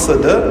will answer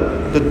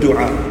the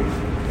dua.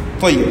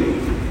 طيب.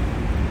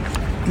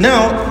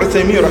 Now,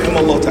 Uthaymeen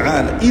rahimahullah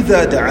ta'ala,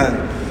 إِذَا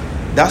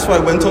دَعَانِ, that's why I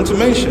went on to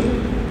mention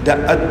that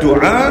a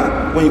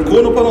dua, when you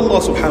call upon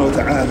Allah subhanahu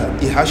wa ta'ala,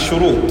 it has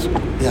shurut,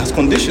 it has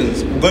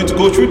conditions. We're going to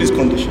go through these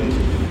conditions.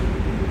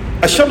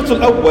 الشرط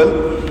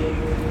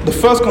الأول, the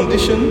first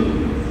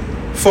condition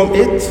from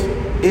it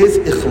is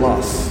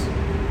ikhlas,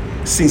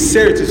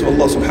 sincerity to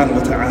Allah subhanahu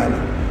wa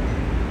ta'ala.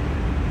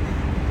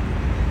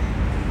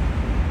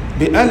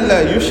 بأن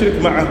لا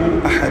يشرك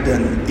معه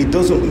أحدا, it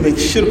doesn't make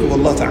shirk of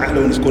Allah ta'ala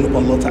when it's calling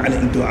upon Allah ta'ala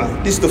in dua.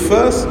 This is the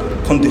first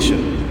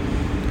condition.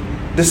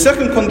 The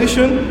second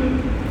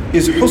condition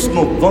is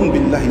husnul dhan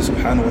billahi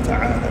subhanahu wa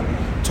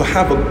ta'ala, to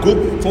have a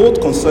good thought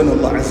concerning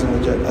Allah azza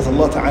wa jal. As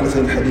Allah ta'ala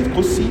said in Hadith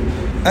Qudsi,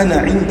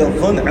 أَنَا عِنْدَ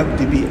الظَّنْ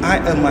عَبْدِ بِي, I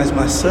am as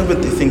my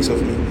servant thinks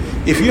of me.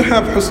 If you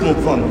have husnul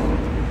dhan,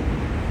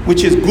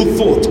 which is good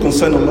thought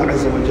concerning Allah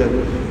azza wa jal,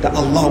 that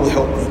Allah will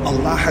help me,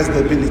 Allah has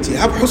the ability,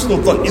 have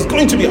husnul dhan, it's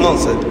going to be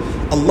answered.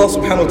 Allah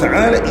subhanahu wa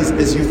ta'ala is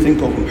as you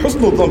think of him.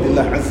 Husnul dhan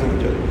billah azza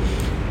wa jal.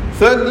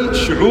 Thirdly,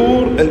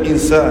 شعور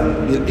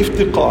الإنسان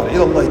بالافتقار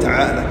إلى الله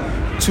تعالى,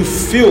 to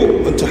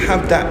feel and to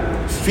have that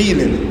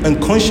feeling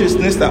and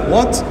consciousness that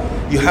what?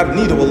 You have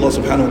need of Allah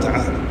subhanahu wa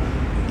ta'ala.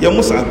 Ya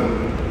Mus'ab,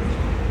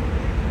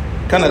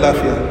 kana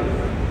lafiya?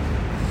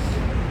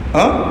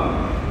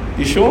 Huh?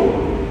 You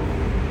sure?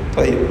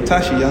 طيب,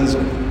 tashi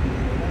yanzu.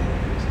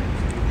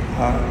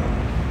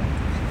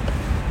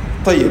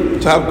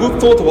 طيب, to have good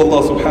thought of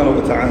Allah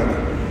subhanahu wa ta'ala.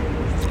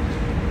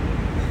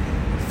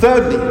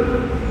 Thirdly,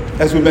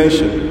 as we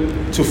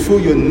mentioned, to feel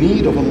your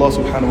need of Allah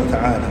subhanahu wa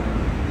ta'ala.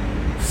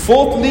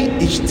 Fourthly,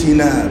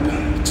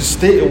 ijtinab, to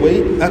stay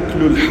away,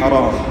 aklul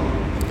haram,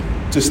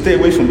 to stay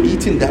away from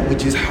eating that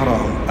which is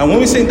haram. And when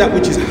we say that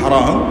which is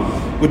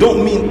haram, we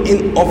don't mean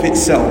in of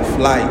itself,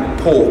 like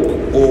pork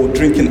or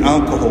drinking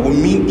alcohol. We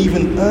mean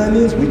even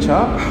earnings which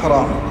are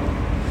haram.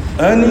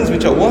 Earnings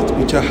which are what?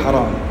 Which are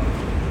haram.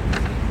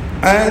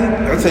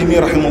 And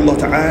Uthaymeen rahimahullah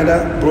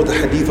ta'ala brought the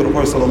hadith of the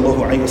Prophet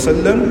sallallahu alayhi wa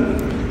sallam,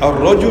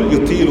 الرجل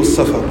يطيل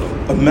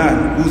السفر, a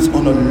man who's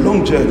on a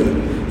long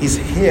journey, his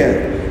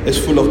hair is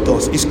full of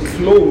dust, his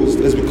clothes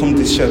has become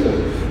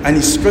disheveled, and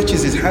he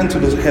stretches his hand to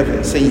the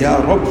heavens saying, Ya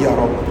Rabb, Ya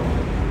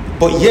Rabb.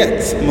 But yet,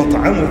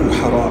 مطعمه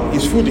haram,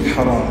 his food is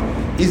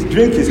haram, his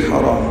drink is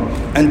haram,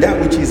 and that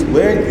which he's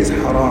wearing is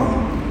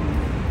haram.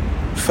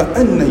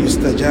 فَأَنَّ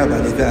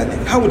يُسْتَجَابَ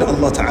لِذَلِكَ. How would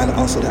Allah Ta'ala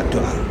answer that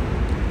dua?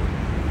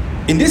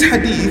 In this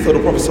hadith of the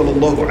Prophet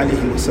sallallahu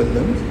alayhi wa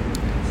sallam,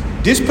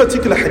 this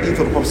particular hadith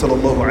of the Prophet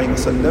sallallahu alayhi wa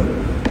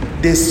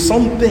sallam, there's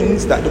some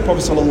things that the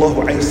Prophet sallallahu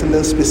alayhi wa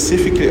sallam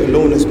specifically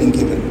alone has been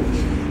given.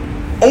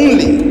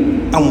 Only,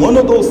 and one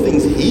of those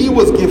things he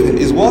was given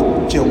is what?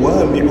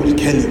 Jawami'ul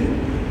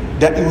kalim.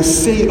 That he will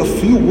say a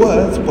few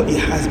words, but it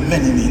has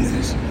many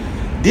meanings.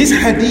 This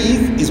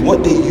hadith is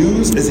what they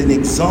use as an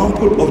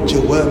example of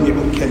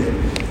Jawami'ul kalim.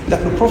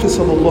 That the Prophet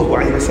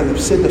ﷺ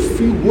said a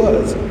few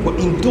words, but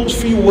in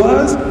those few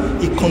words,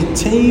 it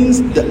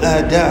contains the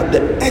adab,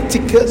 the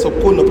etiquettes of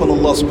calling upon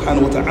Allah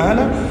subhanahu wa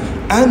ta'ala,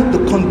 and the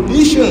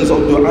conditions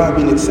of dua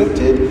being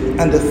accepted,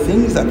 and the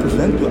things that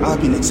prevent dua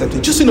being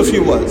accepted. Just in a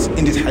few words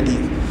in this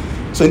hadith.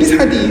 So in this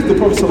hadith, the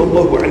Prophet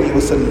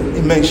ﷺ,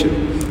 he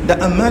mentioned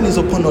that a man is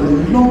upon a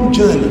long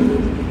journey,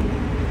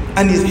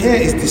 and his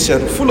hair is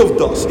disheveled, full of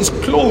dust, his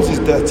clothes is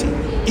dirty,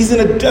 he's in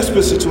a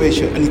desperate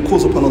situation, and he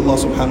calls upon Allah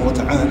subhanahu wa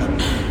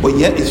ta'ala, but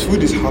yet his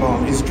food is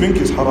haram, his drink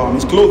is haram,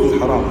 his clothes is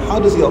haram. How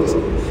does he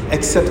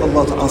accept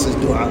Allah to answer his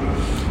dua?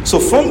 So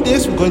from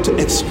this, we're going to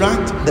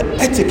extract the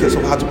etiquettes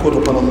of how to call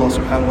upon Allah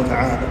subhanahu wa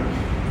ta'ala.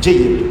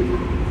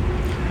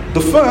 Jayyid.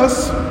 The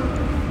first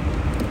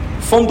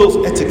from those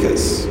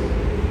etiquettes,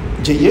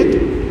 Jayyid,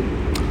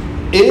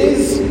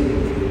 is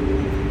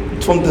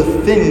from the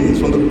things,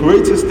 from the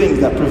greatest things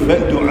that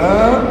prevent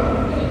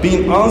dua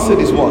being answered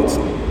is what?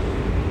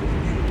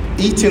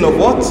 Eating of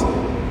what?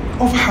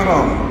 Of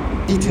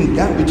haram. Eating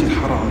that which is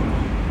haram.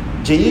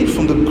 Jayyid,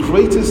 from the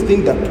greatest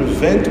thing that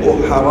prevent or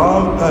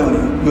haram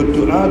earning your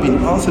dua being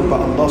answered by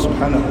Allah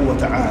subhanahu wa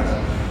ta'ala.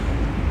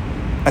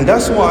 And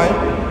that's why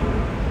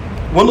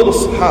one of the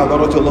Sahaba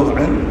radiallahu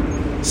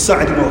anhu,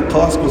 Sa'd ibn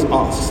Waqqas, was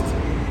asked,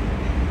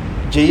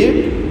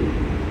 Jayyid,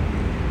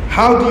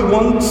 how do you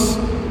want?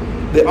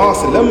 They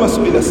asked, لما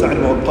سئل سعد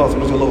بن وقاص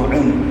رضي الله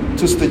عنه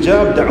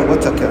تستجاب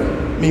دعوتك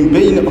من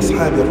بين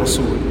أصحاب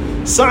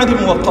الرسول. Sa'd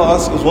ibn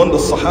Waqqas was one of the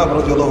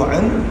Sahaba radiallahu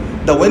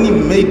anhu, that when he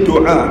made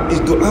dua, his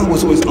dua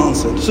was always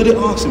answered. So they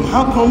asked him,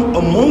 how come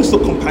amongst the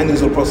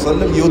companions of Prophet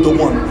you're the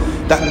one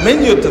that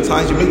many of the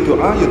times you make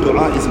dua, your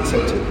dua is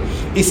accepted?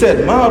 He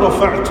said, ما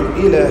رفعت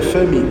إلى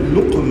فمي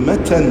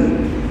لقمة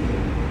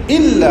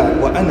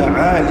إلا وأنا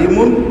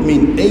عالم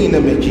من أين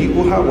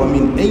مجيئها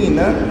ومن أين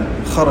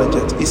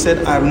خرجت. He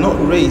said, I have not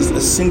raised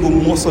a single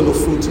morsel of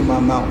food to my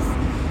mouth,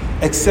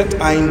 except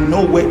I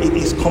know where it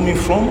is coming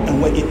from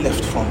and where it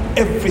left from.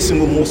 Every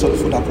single morsel of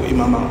food I put in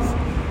my mouth.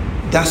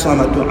 That's why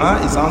my dua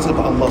is answered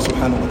by Allah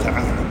subhanahu wa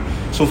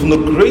ta'ala. So from the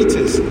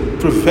greatest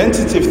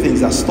preventative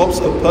things that stops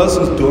a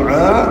person's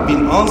dua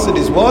being answered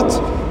is what?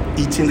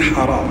 Eating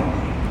haram.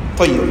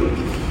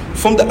 طيب.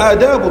 From the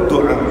adab of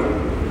dua,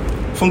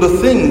 from the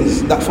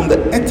things that from the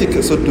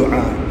etiquettes of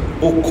dua,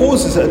 or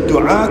causes a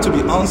dua to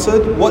be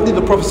answered, what did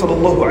the Prophet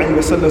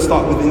ﷺ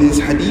start with in his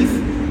hadith?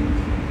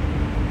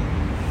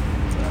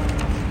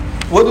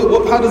 How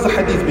does the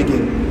hadith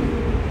begin?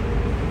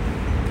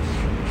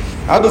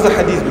 How does the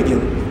hadith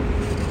begin?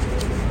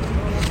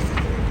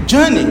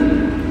 Journey.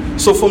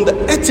 So from the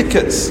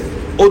etiquettes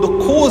or the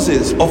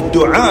causes of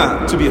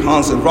dua to be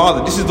answered,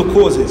 rather, this is the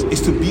causes,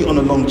 is to be on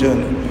a long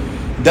journey.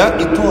 That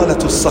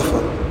italatu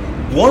safar.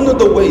 One of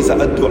the ways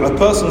that a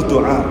person's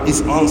dua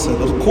is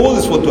answered, or the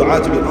causes for dua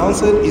to be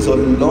answered, is a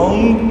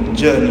long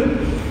journey.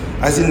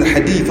 As in the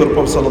hadith of the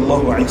Prophet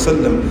sallallahu alaihi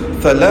wasallam,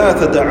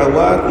 ثلاث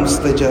دعوات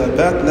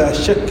مستجابات لا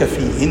شك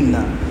فيهن.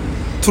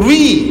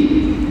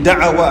 3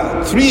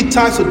 da'awat, 3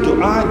 types of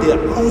dua, they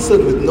are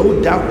answered with no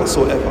doubt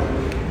whatsoever.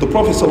 The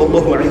Prophet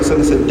sallallahu alaihi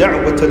wasallam said,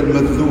 دعوة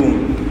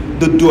المظلوم,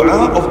 the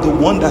dua of the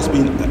one that's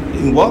been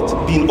in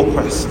what? Being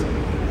oppressed.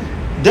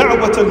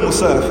 دعوة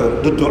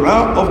المسافر, the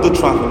dua of the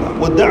traveler.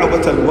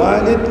 وَدَعْوَةَ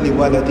الْوَالِدِ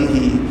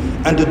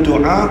لِوَالَدِهِ, and the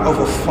dua of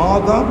a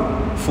father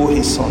for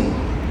his son.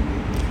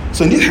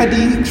 So in this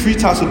hadith, 3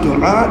 types of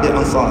dua, they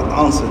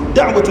answered.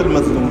 دعوة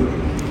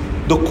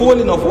المظلوم, the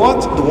calling of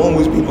what? The one who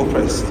is being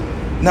oppressed.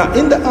 Now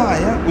in the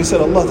ayah, we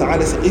said Allah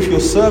Ta'ala said, if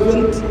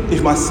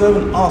my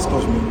servant asks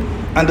of me,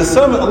 and the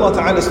servant Allah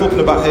Ta'ala is talking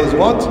about here is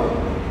what?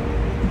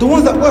 The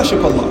ones that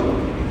worship Allah.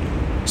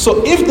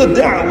 So if the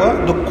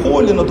da'wah, the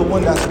calling of the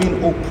one that's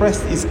been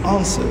oppressed is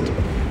answered,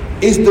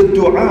 is the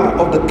dua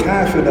of the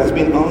kafir that's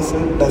been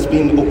answered, that's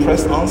been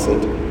oppressed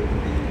answered?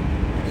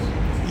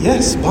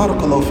 Yes,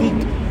 barakallahu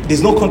feek.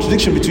 There's no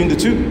contradiction between the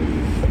two.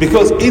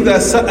 Because إِذَا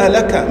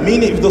سَأَلَكَ,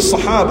 meaning if the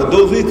Sahaba,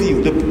 those with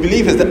you, the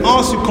believers that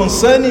ask you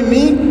concerning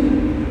me,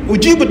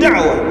 ujibu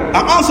da'wah.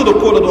 I answer the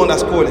call of the one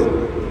that's calling.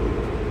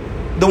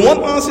 The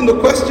one answering the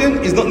question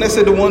is not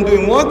necessarily the one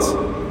doing what?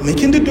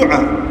 Making the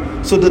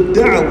dua. So the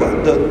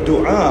da'wah, the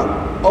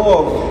dua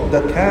of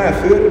the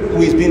kafir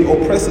who is being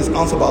oppressed is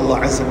answered by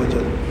Allah Azza wa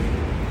Jal.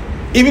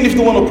 Even if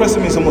the one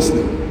oppressing is a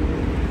Muslim.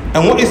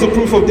 And what is the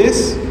proof of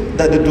this?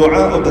 That the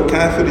dua of the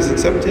kafir is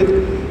accepted?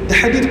 The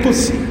Hadith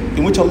Qudsi,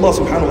 in which Allah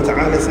subhanahu wa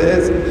ta'ala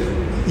says,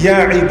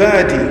 Ya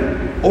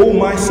ibadi, O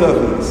my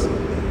servants,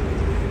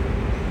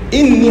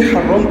 Inni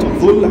haramtu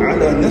dhul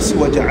ala nafsi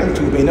wa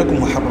ja'altu bainakum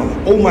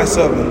muharrama. O my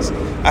servants,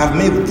 I have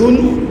made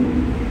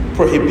dhulm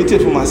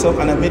prohibited for myself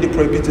and I have made it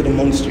prohibited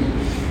amongst you.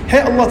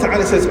 Here Allah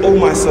Ta'ala says, O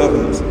my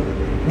servants.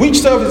 Which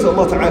servants is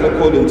Allah Ta'ala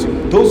calling to?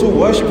 Those who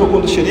worship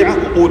according to Sharia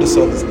or the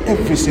servants?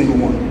 Every single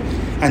one.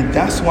 And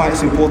that's why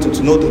it's important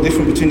to know the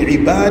difference between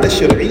ibadah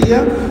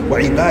shari'iyya wa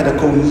ibadah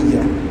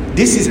kawniyya.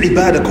 This is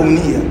ibadah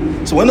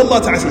kawniyya. So when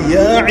Allah Ta'ala says,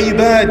 Ya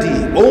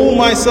ibadi, O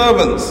my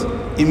servants,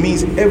 it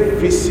means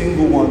every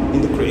single one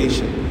in the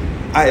creation.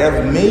 I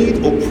have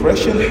made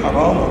oppression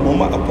haram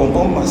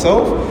upon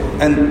myself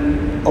and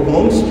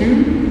amongst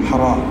you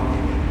haram.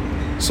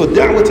 So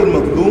da'wat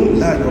al-madlum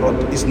la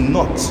yurad is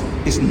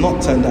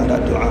not turned down,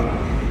 that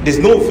dua. There's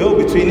no veil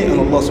between it and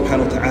Allah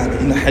subhanahu wa ta'ala.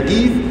 In the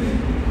hadith,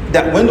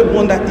 that when the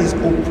one that is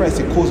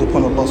oppressed, it calls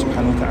upon Allah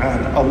subhanahu wa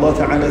ta'ala. Allah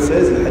ta'ala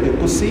says in Hadith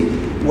Qudsi,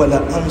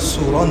 وَلَا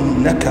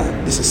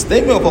أَنْصُرَنَّكَ. This is a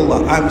statement of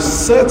Allah. I'm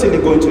certainly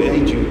going to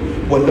aid you.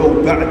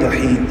 وَلَوْ بَعْدَ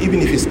حِينٍ.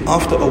 Even if it's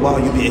after a while,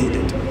 you'll be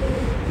aided.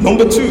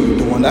 Number two,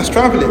 the one that's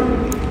traveling.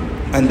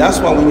 And that's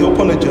why when you're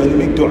upon a journey,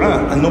 make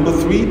dua. And number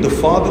three, the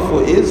father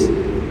for his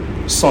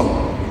son.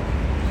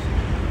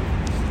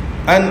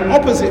 And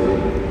opposite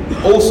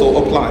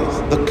also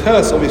applies. The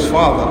curse of his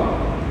father,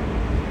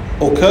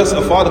 or curse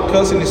a father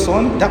cursing his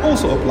son, that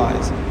also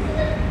applies.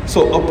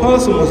 So a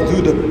person must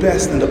do the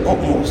best and the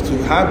utmost to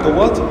have the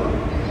what?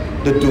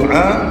 The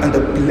dua and the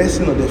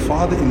blessing of their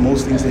father in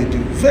most things they do.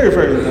 Very,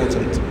 very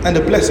important. And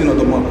the blessing of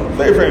the mother.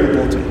 Very, very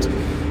important.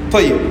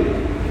 Tayyib.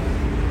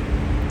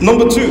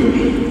 Number two,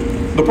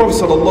 the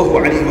Prophet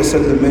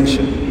ﷺ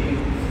mentioned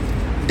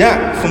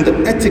that from the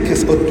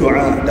etiquette of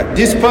dua, that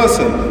this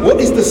person, what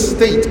is the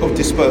state of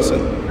this person?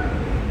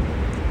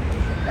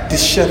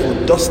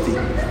 Disheveled, dusty.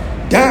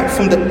 That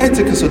from the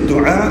etiquette of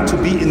dua to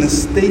be in a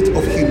state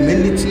of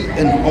humility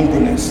and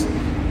humbleness.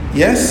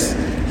 Yes?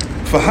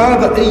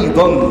 فَهَذَا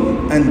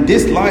أَيْضًا. And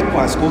this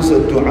likewise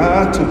causes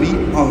dua to be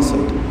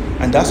answered.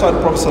 And that's why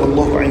the Prophet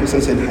ﷺ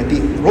said in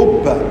hadith,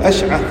 رُبَّ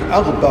أَشْعَثْ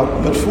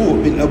أَغْبَرْ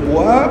مَدْفُوعٍ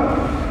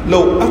بِالْأَبْوَابِ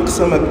لَوْ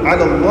أَقْسَمَتْ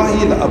عَلَى اللَّهِ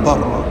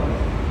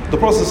لَأَبَرَّ. The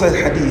Prophet said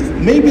hadith,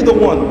 maybe the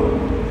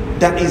one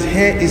that his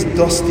hair is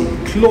dusty,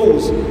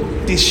 clothes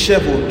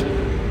disheveled,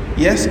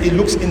 yes, it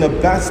looks in a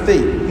bad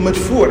state.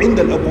 Madfu' inda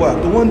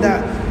al-abwab, the one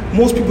that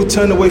most people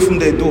turn away from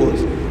their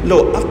doors.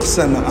 Law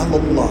aqsama ala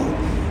Allah.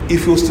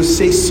 If he was to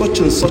say such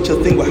and such a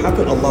thing will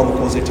happen, Allah will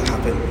cause it to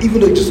happen, even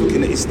though you're just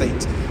looking at his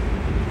state.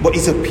 But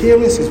his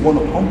appearance is one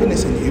of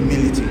humbleness and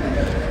humility.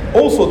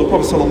 Also, the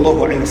Prophet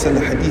sallallahu alaihi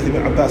wasallam, hadith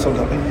ibn Abbas,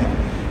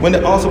 when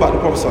they asked about the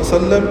Prophet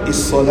sallallahu alaihi wasallam,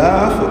 is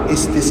salah for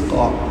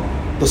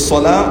istisqa, the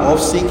salah of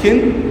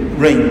seeking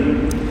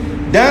rain.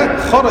 That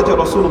kharaja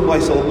Rasulullah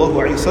sallallahu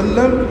alaihi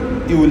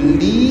wasallam, he will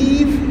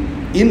leave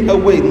in a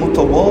way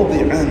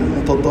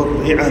mutawadi'an,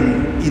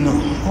 mutadarri'an, in a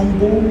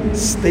humble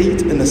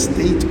state, in a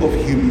state of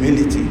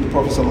humility. The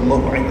Prophet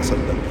sallallahu alaihi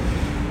wasallam.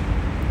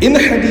 In the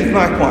hadith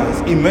likewise,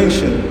 he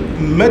mentioned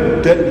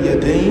مَدَّ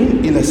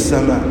الْيَدَيْنِ إِلَى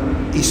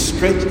السَّمَاءِ. He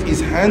stretched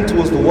his hand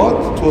towards the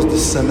what? Towards the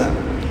sama.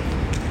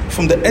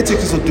 From the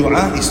etiquette of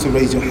dua is to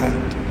raise your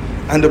hand.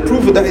 And the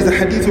proof of that is the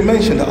hadith we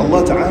mentioned, that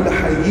Allah Ta'ala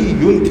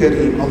hayyun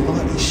kareem.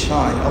 Allah is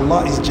shy,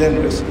 Allah is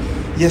generous.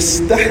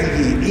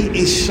 Yastahyi, he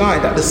is shy,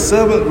 that the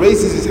servant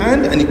raises his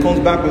hand and he comes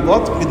back with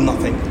what? With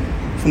nothing.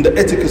 From the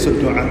etiquette of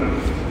dua.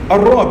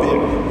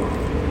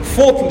 Ar-Rabi'.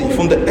 Fourthly,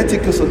 from the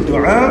etiquette of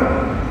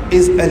dua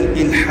is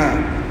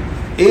al-ilha,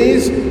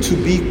 is to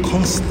be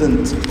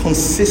constant,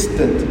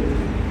 consistent.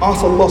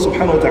 Ask Allah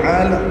subhanahu wa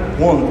ta'ala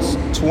once,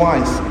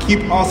 twice.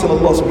 Keep asking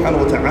Allah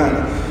subhanahu wa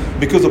ta'ala.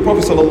 Because the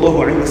Prophet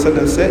sallallahu alaihi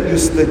wasallam said,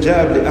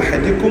 "Yustajab li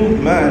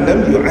ahadikum ma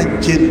lam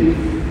yu'ajjil."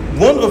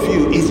 One of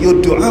you, is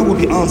your dua will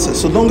be answered,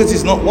 so long as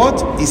it's not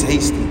what? It's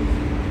hasty.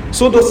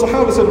 So the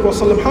Sahaba said to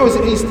Prophet, how is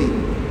it hasty?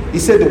 He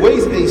said the way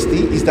it's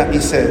hasty is that he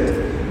said,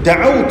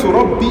 "Da'awtu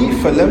Rabbi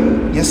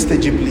falam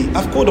yastajib li."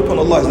 I've called upon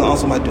Allah, He's not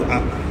answered my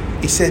dua.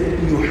 He said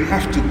you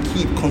have to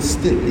keep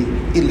constantly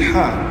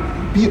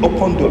ilha, be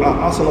upon dua,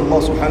 asking Allah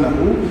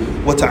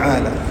subhanahu wa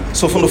ta'ala.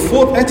 So from the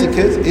fourth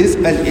etiquette is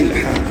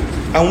al-ilha.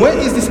 And where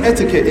is this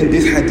etiquette in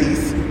this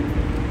hadith?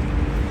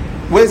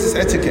 Where is this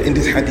etiquette in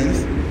this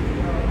hadith?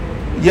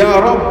 Ya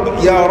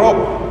Rabb, Ya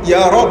Rabb,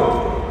 Ya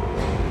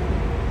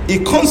Rabb.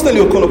 He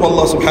constantly will call upon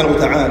Allah subhanahu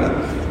wa ta'ala.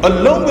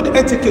 Along with the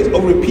etiquette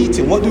of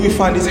repeating, what do we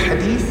find in this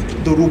hadith?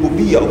 The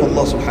rububiyyah of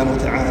Allah subhanahu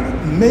wa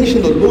ta'ala.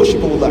 Mention the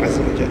lordship of Allah azza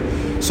wa jalla.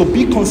 So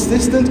be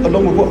consistent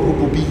along with what?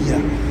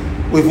 Rububiyyah.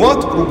 With what?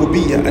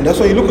 Rububiyyah. And that's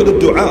why you look at the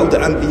dua of the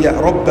Anbiya.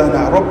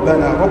 Rabbana,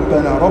 Rabbana,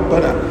 Rabbana,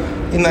 Rabbana.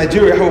 In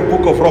Nigeria, we have a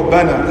book of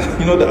Rabbana.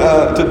 You know,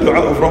 the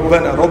dua of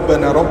Rabbana,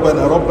 Rabbana,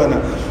 Rabbana,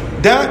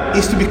 Rabbana. That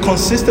is to be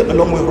consistent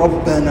along with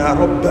Rabbana,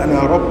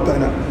 Rabbana,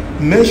 Rabbana.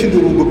 Mention the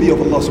rububiyyah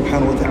of Allah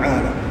subhanahu wa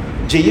ta'ala.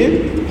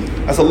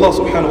 Jayyid, as Allah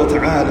subhanahu wa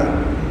ta'ala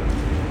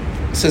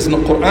says in the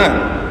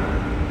Quran,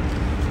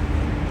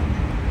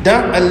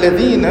 that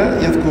الذين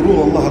يذكرون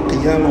الله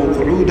قياما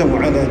وقعودا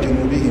وعلى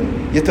جنوبهم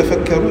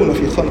يتفكرون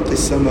في خلق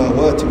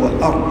السماوات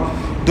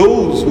والأرض.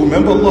 Those who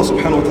remember Allah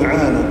subhanahu wa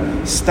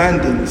ta'ala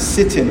standing,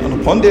 sitting,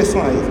 and upon their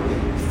side,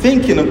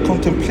 thinking and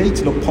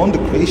contemplating upon the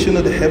creation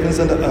of the heavens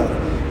and the earth.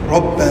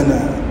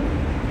 رَبَّنَا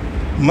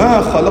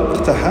مَا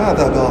خَلَقْتَ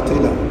هَذَا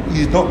بَاطِلًا.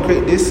 You did not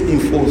create this in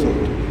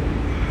falsehood.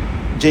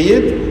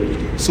 Jayyid,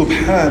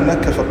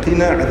 Subhanaka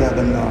faqina adhab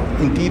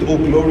an-nar. Indeed, all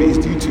glory is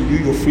due to you.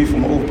 You're free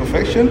from all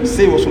perfection.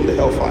 Save us from the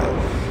hellfire.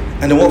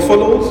 And then what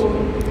follows?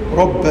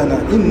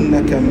 رَبَّنَا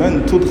إِنَّكَ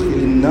مَنْ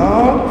تُدْخِلِ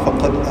النَّارِ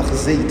فَقَدْ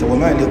أَخْزَيْتَ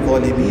وَمَا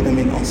لِلظَّالِمِينَ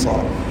مِنْ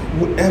أَنصَارٍ.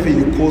 Whoever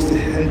you cause to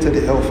enter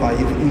the hellfire,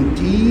 you've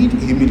indeed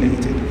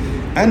humiliated.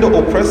 And the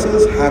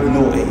oppressors have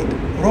no aid.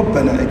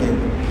 رَبَّنَا again.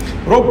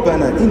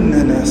 رَبَّنَا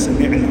إِنَّنَا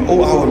سَمِعْنَا.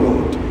 O our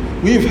Lord,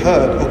 we've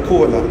heard a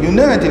caller,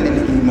 يُنَادِي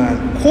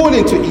لِلْإِيمَانِ,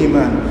 calling to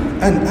Iman.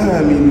 And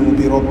آمنوا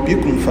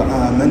بربكم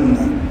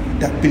فآمنا.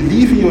 That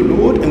believe in your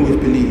Lord and we've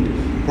believed.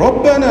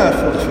 ربنا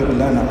فاغفر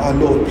لنا. Our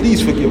Lord,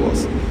 please forgive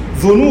us.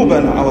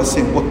 ذنوبنا, our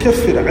sin.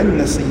 وكفر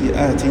عنا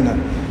سيئاتنا.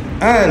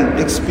 And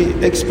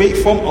expiate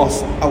from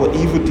us our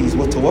evil deeds.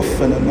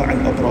 وتوفنا مع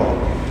الأبرار.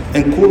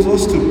 And cause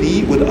us to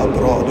be with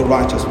Abrar, the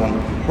righteous one.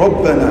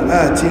 ربنا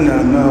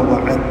آتنا ما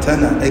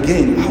وعدتنا.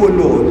 Again, our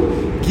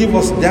Lord, give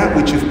us that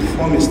which you've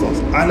promised us.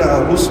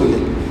 على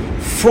رسلك,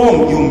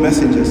 from your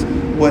messengers.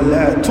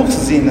 وَلَا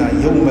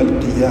تُخْزِنَا يَوْمَ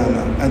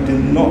الْقِيَامَةِ. And do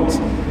not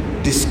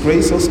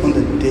disgrace us on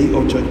the day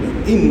of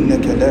judgment.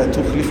 إِنَّكَ لَا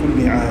تُخْلِفُ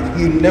الْمِعَادِ.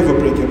 You never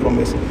break your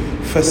promise.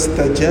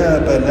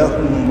 فَاسْتَجَابَ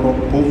لَهُمْ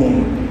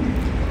رَبُّهُمْ.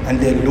 And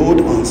their Lord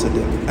answered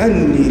them,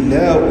 أَنِّي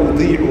لَا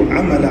أُضِيعُ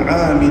عَمَلَ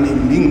عَامِلٍ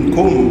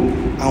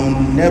مِّنْكُمْ. I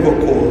will never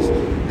cause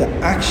the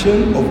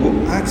action of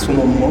who acts from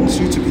amongst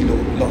you to be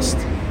lost.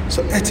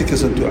 So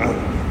etiquette of dua.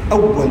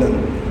 أولا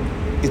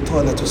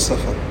إطالة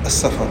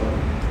السفر.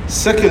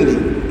 Secondly,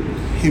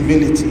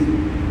 humility.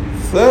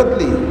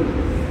 Thirdly,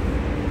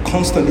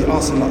 constantly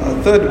asking.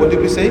 Third, what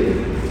did we say?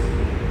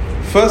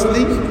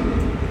 Firstly,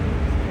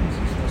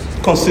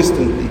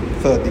 consistently.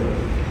 Thirdly,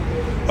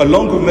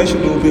 along with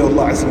mention will be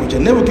Allah Azza wa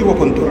Jalla. Never give up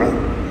on dua.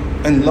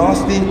 And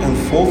lastly and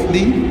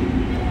fourthly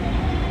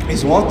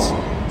is what?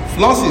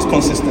 Lastly is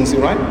consistency,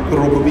 right?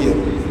 Rububiyyah.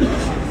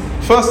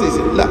 Firstly is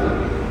la.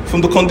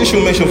 From the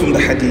condition mentioned from the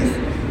hadith.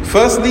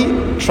 Firstly,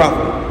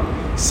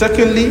 travel.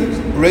 Secondly,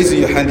 raising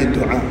your hand in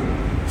dua.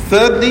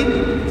 Thirdly,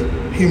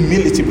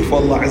 humility before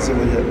Allah Azza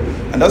wa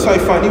Jalla. And that's why I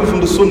find even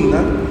from the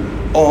sunnah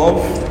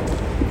of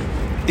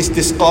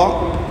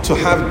istisqa to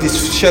have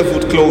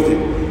disheveled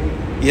clothing.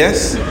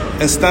 Yes?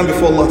 And stand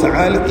before Allah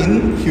Ta'ala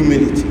in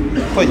humility.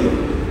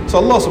 So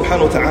Allah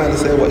subhanahu wa ta'ala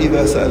says,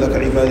 وَإِذَا سَأَلَكَ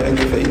عِبَادِي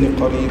عَنِّي فَإِنِّي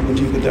قَرِيبٌ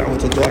أُجِيبُ دَعْوَةَ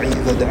الدَّاعِ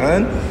إِذَا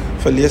دَعَانِ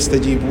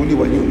فَلْيَسْتَجِيبُوا لِي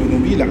وَلْيُؤْمِنُوا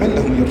بِي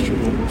لَعَلَّهُمْ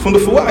يَرْشُدُونَ. From the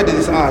fawaid of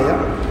this ayah,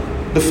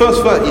 the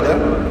first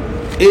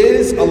fa'idah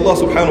is Allah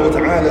subhanahu wa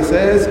ta'ala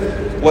says,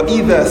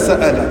 وَإِذَا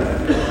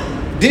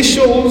سَأَلَ. This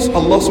shows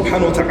Allah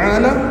subhanahu wa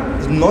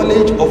ta'ala's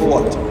knowledge of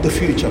what? The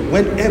future,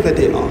 whenever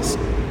they ask.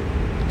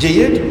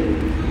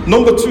 Jayyid.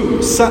 Number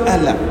two,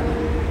 sa'ala.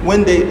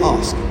 When they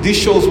ask. This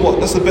shows what?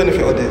 That's the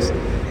benefit of this.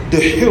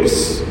 The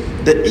hirs,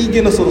 the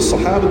eagerness of the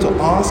Sahaba to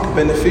ask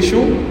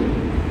beneficial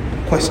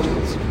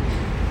questions.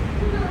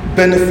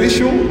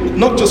 Beneficial,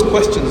 not just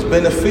questions,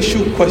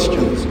 beneficial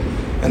questions.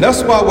 And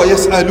that's why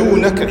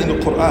وَيَسْأَلُونَكَ in the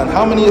Quran.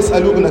 How many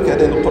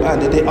يَسْأَلُونَكَ in the Quran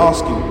did they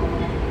ask you?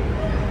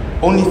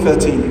 Only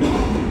 13.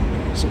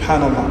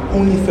 Subhanallah.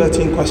 Only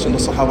 13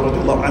 questions the Sahaba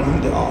radiallahu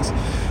anhum they asked.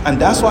 And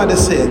that's why they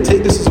say,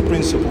 take this as a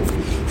principle.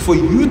 For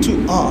you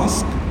to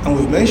ask, and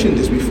we've mentioned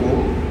this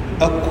before,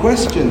 a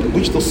question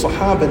which the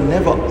Sahaba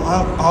never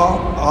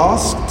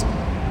asked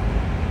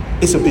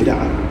is a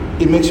bid'ah.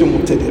 It makes you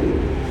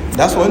mubtadi'.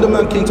 That's why when the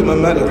man came to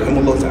Imam Malik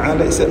rahimahullah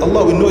ta'ala, he said,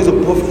 Allah, we know he's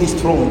above his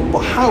throne, but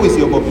how is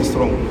he above his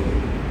throne?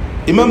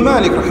 Imam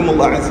Malik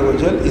rahimahullah azza wa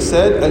jal, he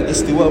said,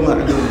 al-istiwa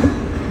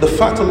ma'lum. The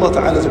fact Allah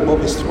ta'ala is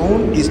above his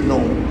throne is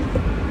known.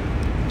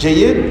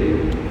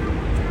 Jayyid.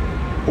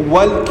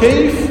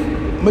 Wal-kayf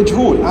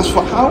majhul. As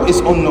for how is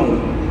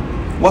unknown.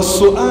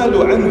 وَالسُّؤَالُ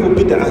عَنْهُ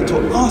بِدْعَةٌ.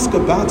 To ask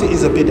about it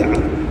is a bid'ah.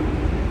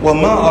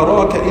 وَمَا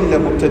أَرَاكَ إِلَّا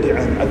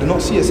مُبْتَدِعًا. I do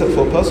not see except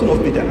for a person of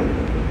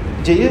bid'ah.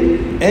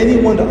 Jayyid,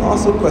 anyone that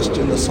asks a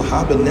question the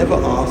Sahaba never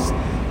asked,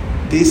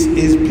 this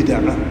is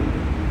bid'ah.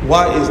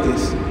 Why is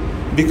this?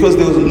 Because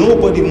there was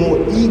nobody more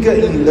eager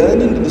in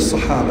learning than the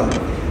Sahaba.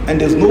 And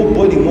there's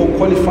nobody more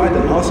qualified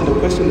than answering the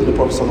question than the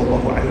Prophet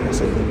sallallahu alaihi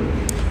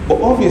wasallam.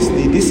 But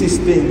obviously this is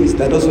things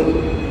that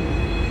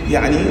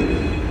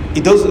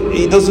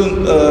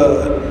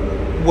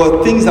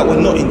were things that were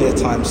not in their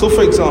time. So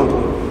for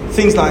example,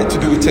 things like to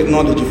do with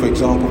technology, for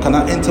example, can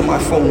I enter my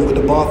phone with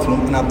the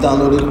bathroom and I've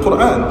downloaded the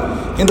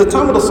Quran? In the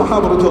time of the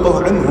Sahaba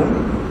radiallahu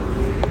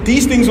anhum,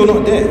 These things were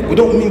not there. We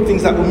don't mean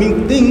things that we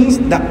mean things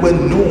that were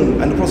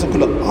known, and the Prophet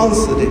could have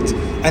answered it,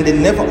 and they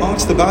never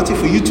asked about it.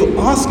 For you to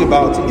ask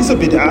about it is a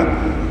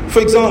bid'ah. For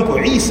example,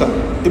 Isa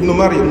ibn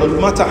Maryam, no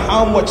matter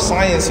how much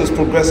science has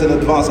progressed and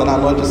advanced and our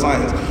knowledge of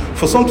science,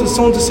 for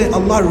someone to say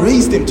Allah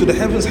raised him to the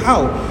heavens,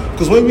 how?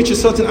 Because when we reach a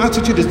certain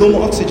altitude, there's no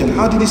more oxygen.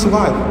 How did he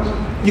survive?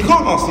 You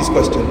can't ask these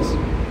questions.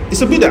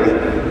 It's a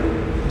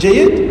bid'ah.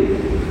 Jayyid?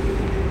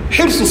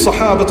 Hirsu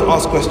Sahaba to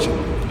ask questions.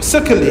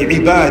 Secondly,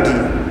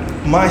 ibadi,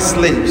 my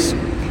slaves.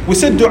 We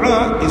said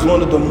dua is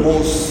one of the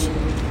most,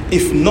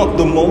 if not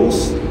the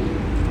most,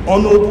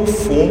 honorable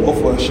form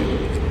of worship.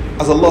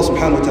 As Allah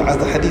subhanahu wa ta'ala,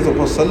 the hadith of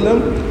Prophet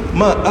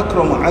ma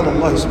akrama ala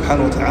Allah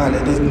subhanahu wa ta'ala,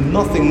 there's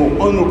nothing more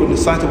honorable in the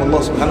sight of Allah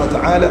subhanahu wa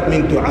ta'ala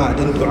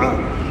than dua.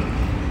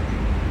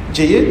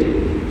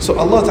 Jayyid? So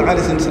Allah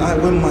ta'ala says,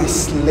 when my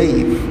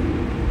slave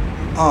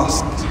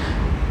asked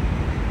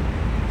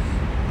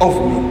of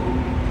me,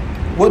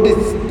 what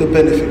is the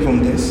benefit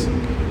from this?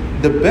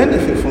 The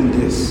benefit from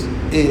this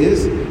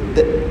is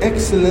the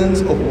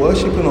excellence of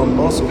worshipping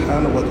Allah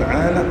subhanahu wa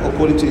ta'ala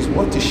according to his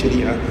what is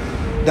Sharia.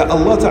 That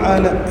Allah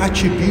Ta'ala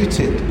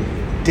attributed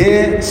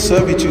their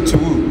servitude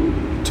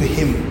to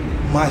him,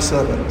 my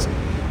servant.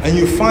 And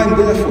you find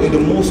therefore in the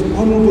most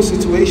honorable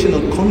situation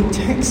and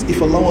context,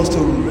 if Allah wants to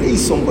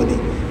raise somebody,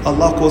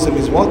 Allah calls him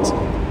his what?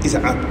 His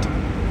abd.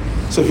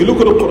 So if you look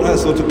at the Quran,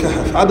 Surah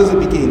Al-Kahf, how does it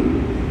begin?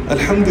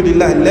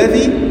 Alhamdulillah,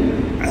 alladhi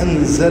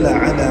anzala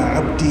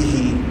ala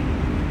abdihi.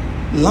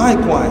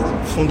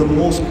 Likewise, from the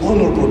most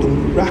honorable, the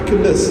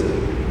miraculous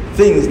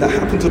things that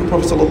happened to the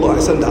Prophet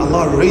ﷺ that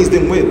Allah raised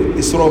him with,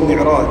 Isra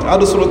Mi'raj. How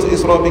does Surah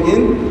Isra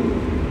begin?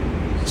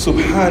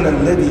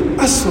 Subhanalladhi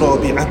asra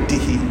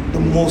bi'abdihi. The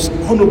most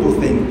honorable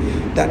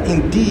thing that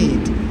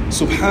indeed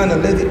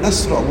Subhanalladhi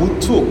asra,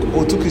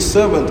 who took his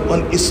servant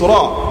on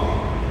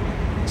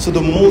Isra. So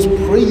the most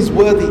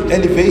praiseworthy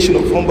elevation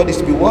of somebody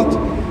to be what?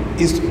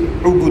 Is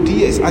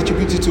ubudiyya, is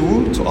attributed to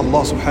who? To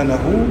Allah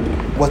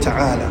subhanahu wa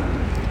ta'ala.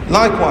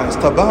 Likewise,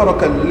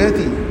 Tabaraka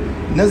alladhi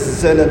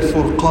نزل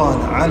الفرقان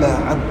على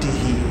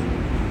عبده.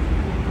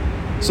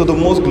 So the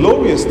most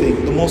glorious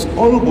thing, the most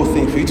honorable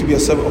thing for you to be a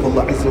servant of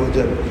Allah Azza wa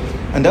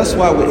Jalla. And that's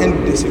why we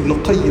end this.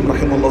 Ibn Qayyim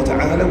rahimahullah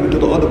ta'ala, we do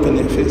the other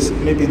benefits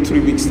maybe in 3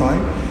 weeks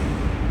time.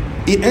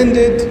 He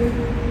ended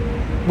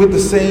with the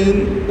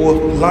saying or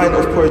line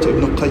of poetry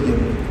Ibn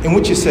Qayyim, in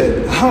which he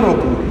said,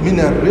 هَرَبُوا مِنَ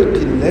الرِّقِّ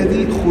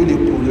الَّذِي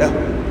خُلِقُوا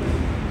لَهُ.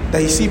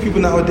 That you see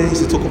people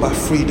nowadays, they talk about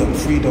freedom.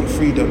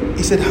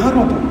 He said,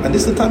 harabu, and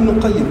this is the time of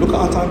Qayyim, look at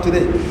our time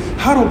today.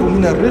 Harabu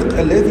min al-riq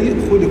alladhi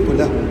khuliqu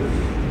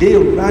lahu. They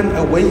ran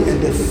away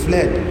and they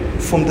fled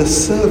from the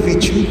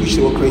servitude which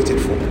they were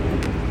created for.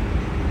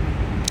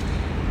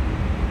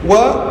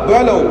 Wa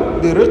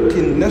balaw bi riqqi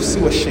an-nafs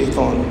wa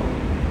shaytan.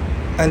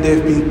 And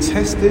they've been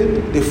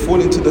tested, they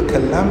fall into the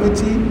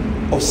calamity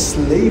of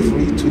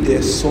slavery to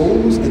their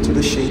souls and to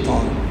the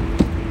shaitan.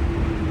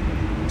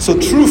 So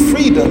true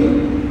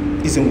freedom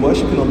is in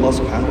worshipping Allah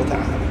subhanahu wa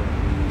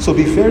ta'ala. So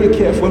be very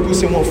careful when people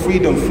say, well,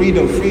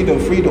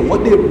 freedom.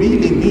 What they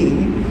really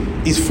mean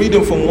is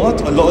freedom from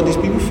what? A lot of these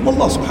people from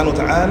Allah subhanahu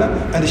wa ta'ala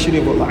and the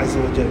Sharia of Allah Azza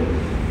wa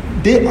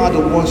Jalla. They are the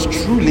ones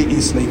truly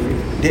in slavery.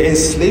 They're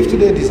enslaved to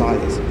their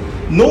desires.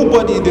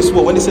 Nobody in this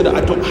world, when they say that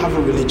I don't have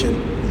a religion,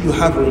 you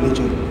have a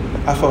religion.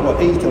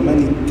 أَفَرَأَيْتَ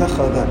مَنِ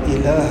اتَّخَذَ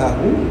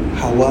إِلَهَهُ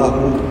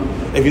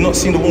هَوَاهُ. Have you not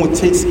seen the one who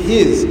takes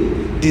his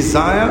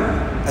desire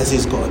as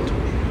his God?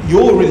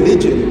 Your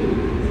religion,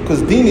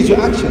 because deen is your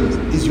actions,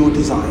 is your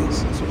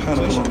desires.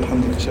 Subhanallah,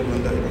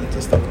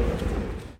 alhamdulillah,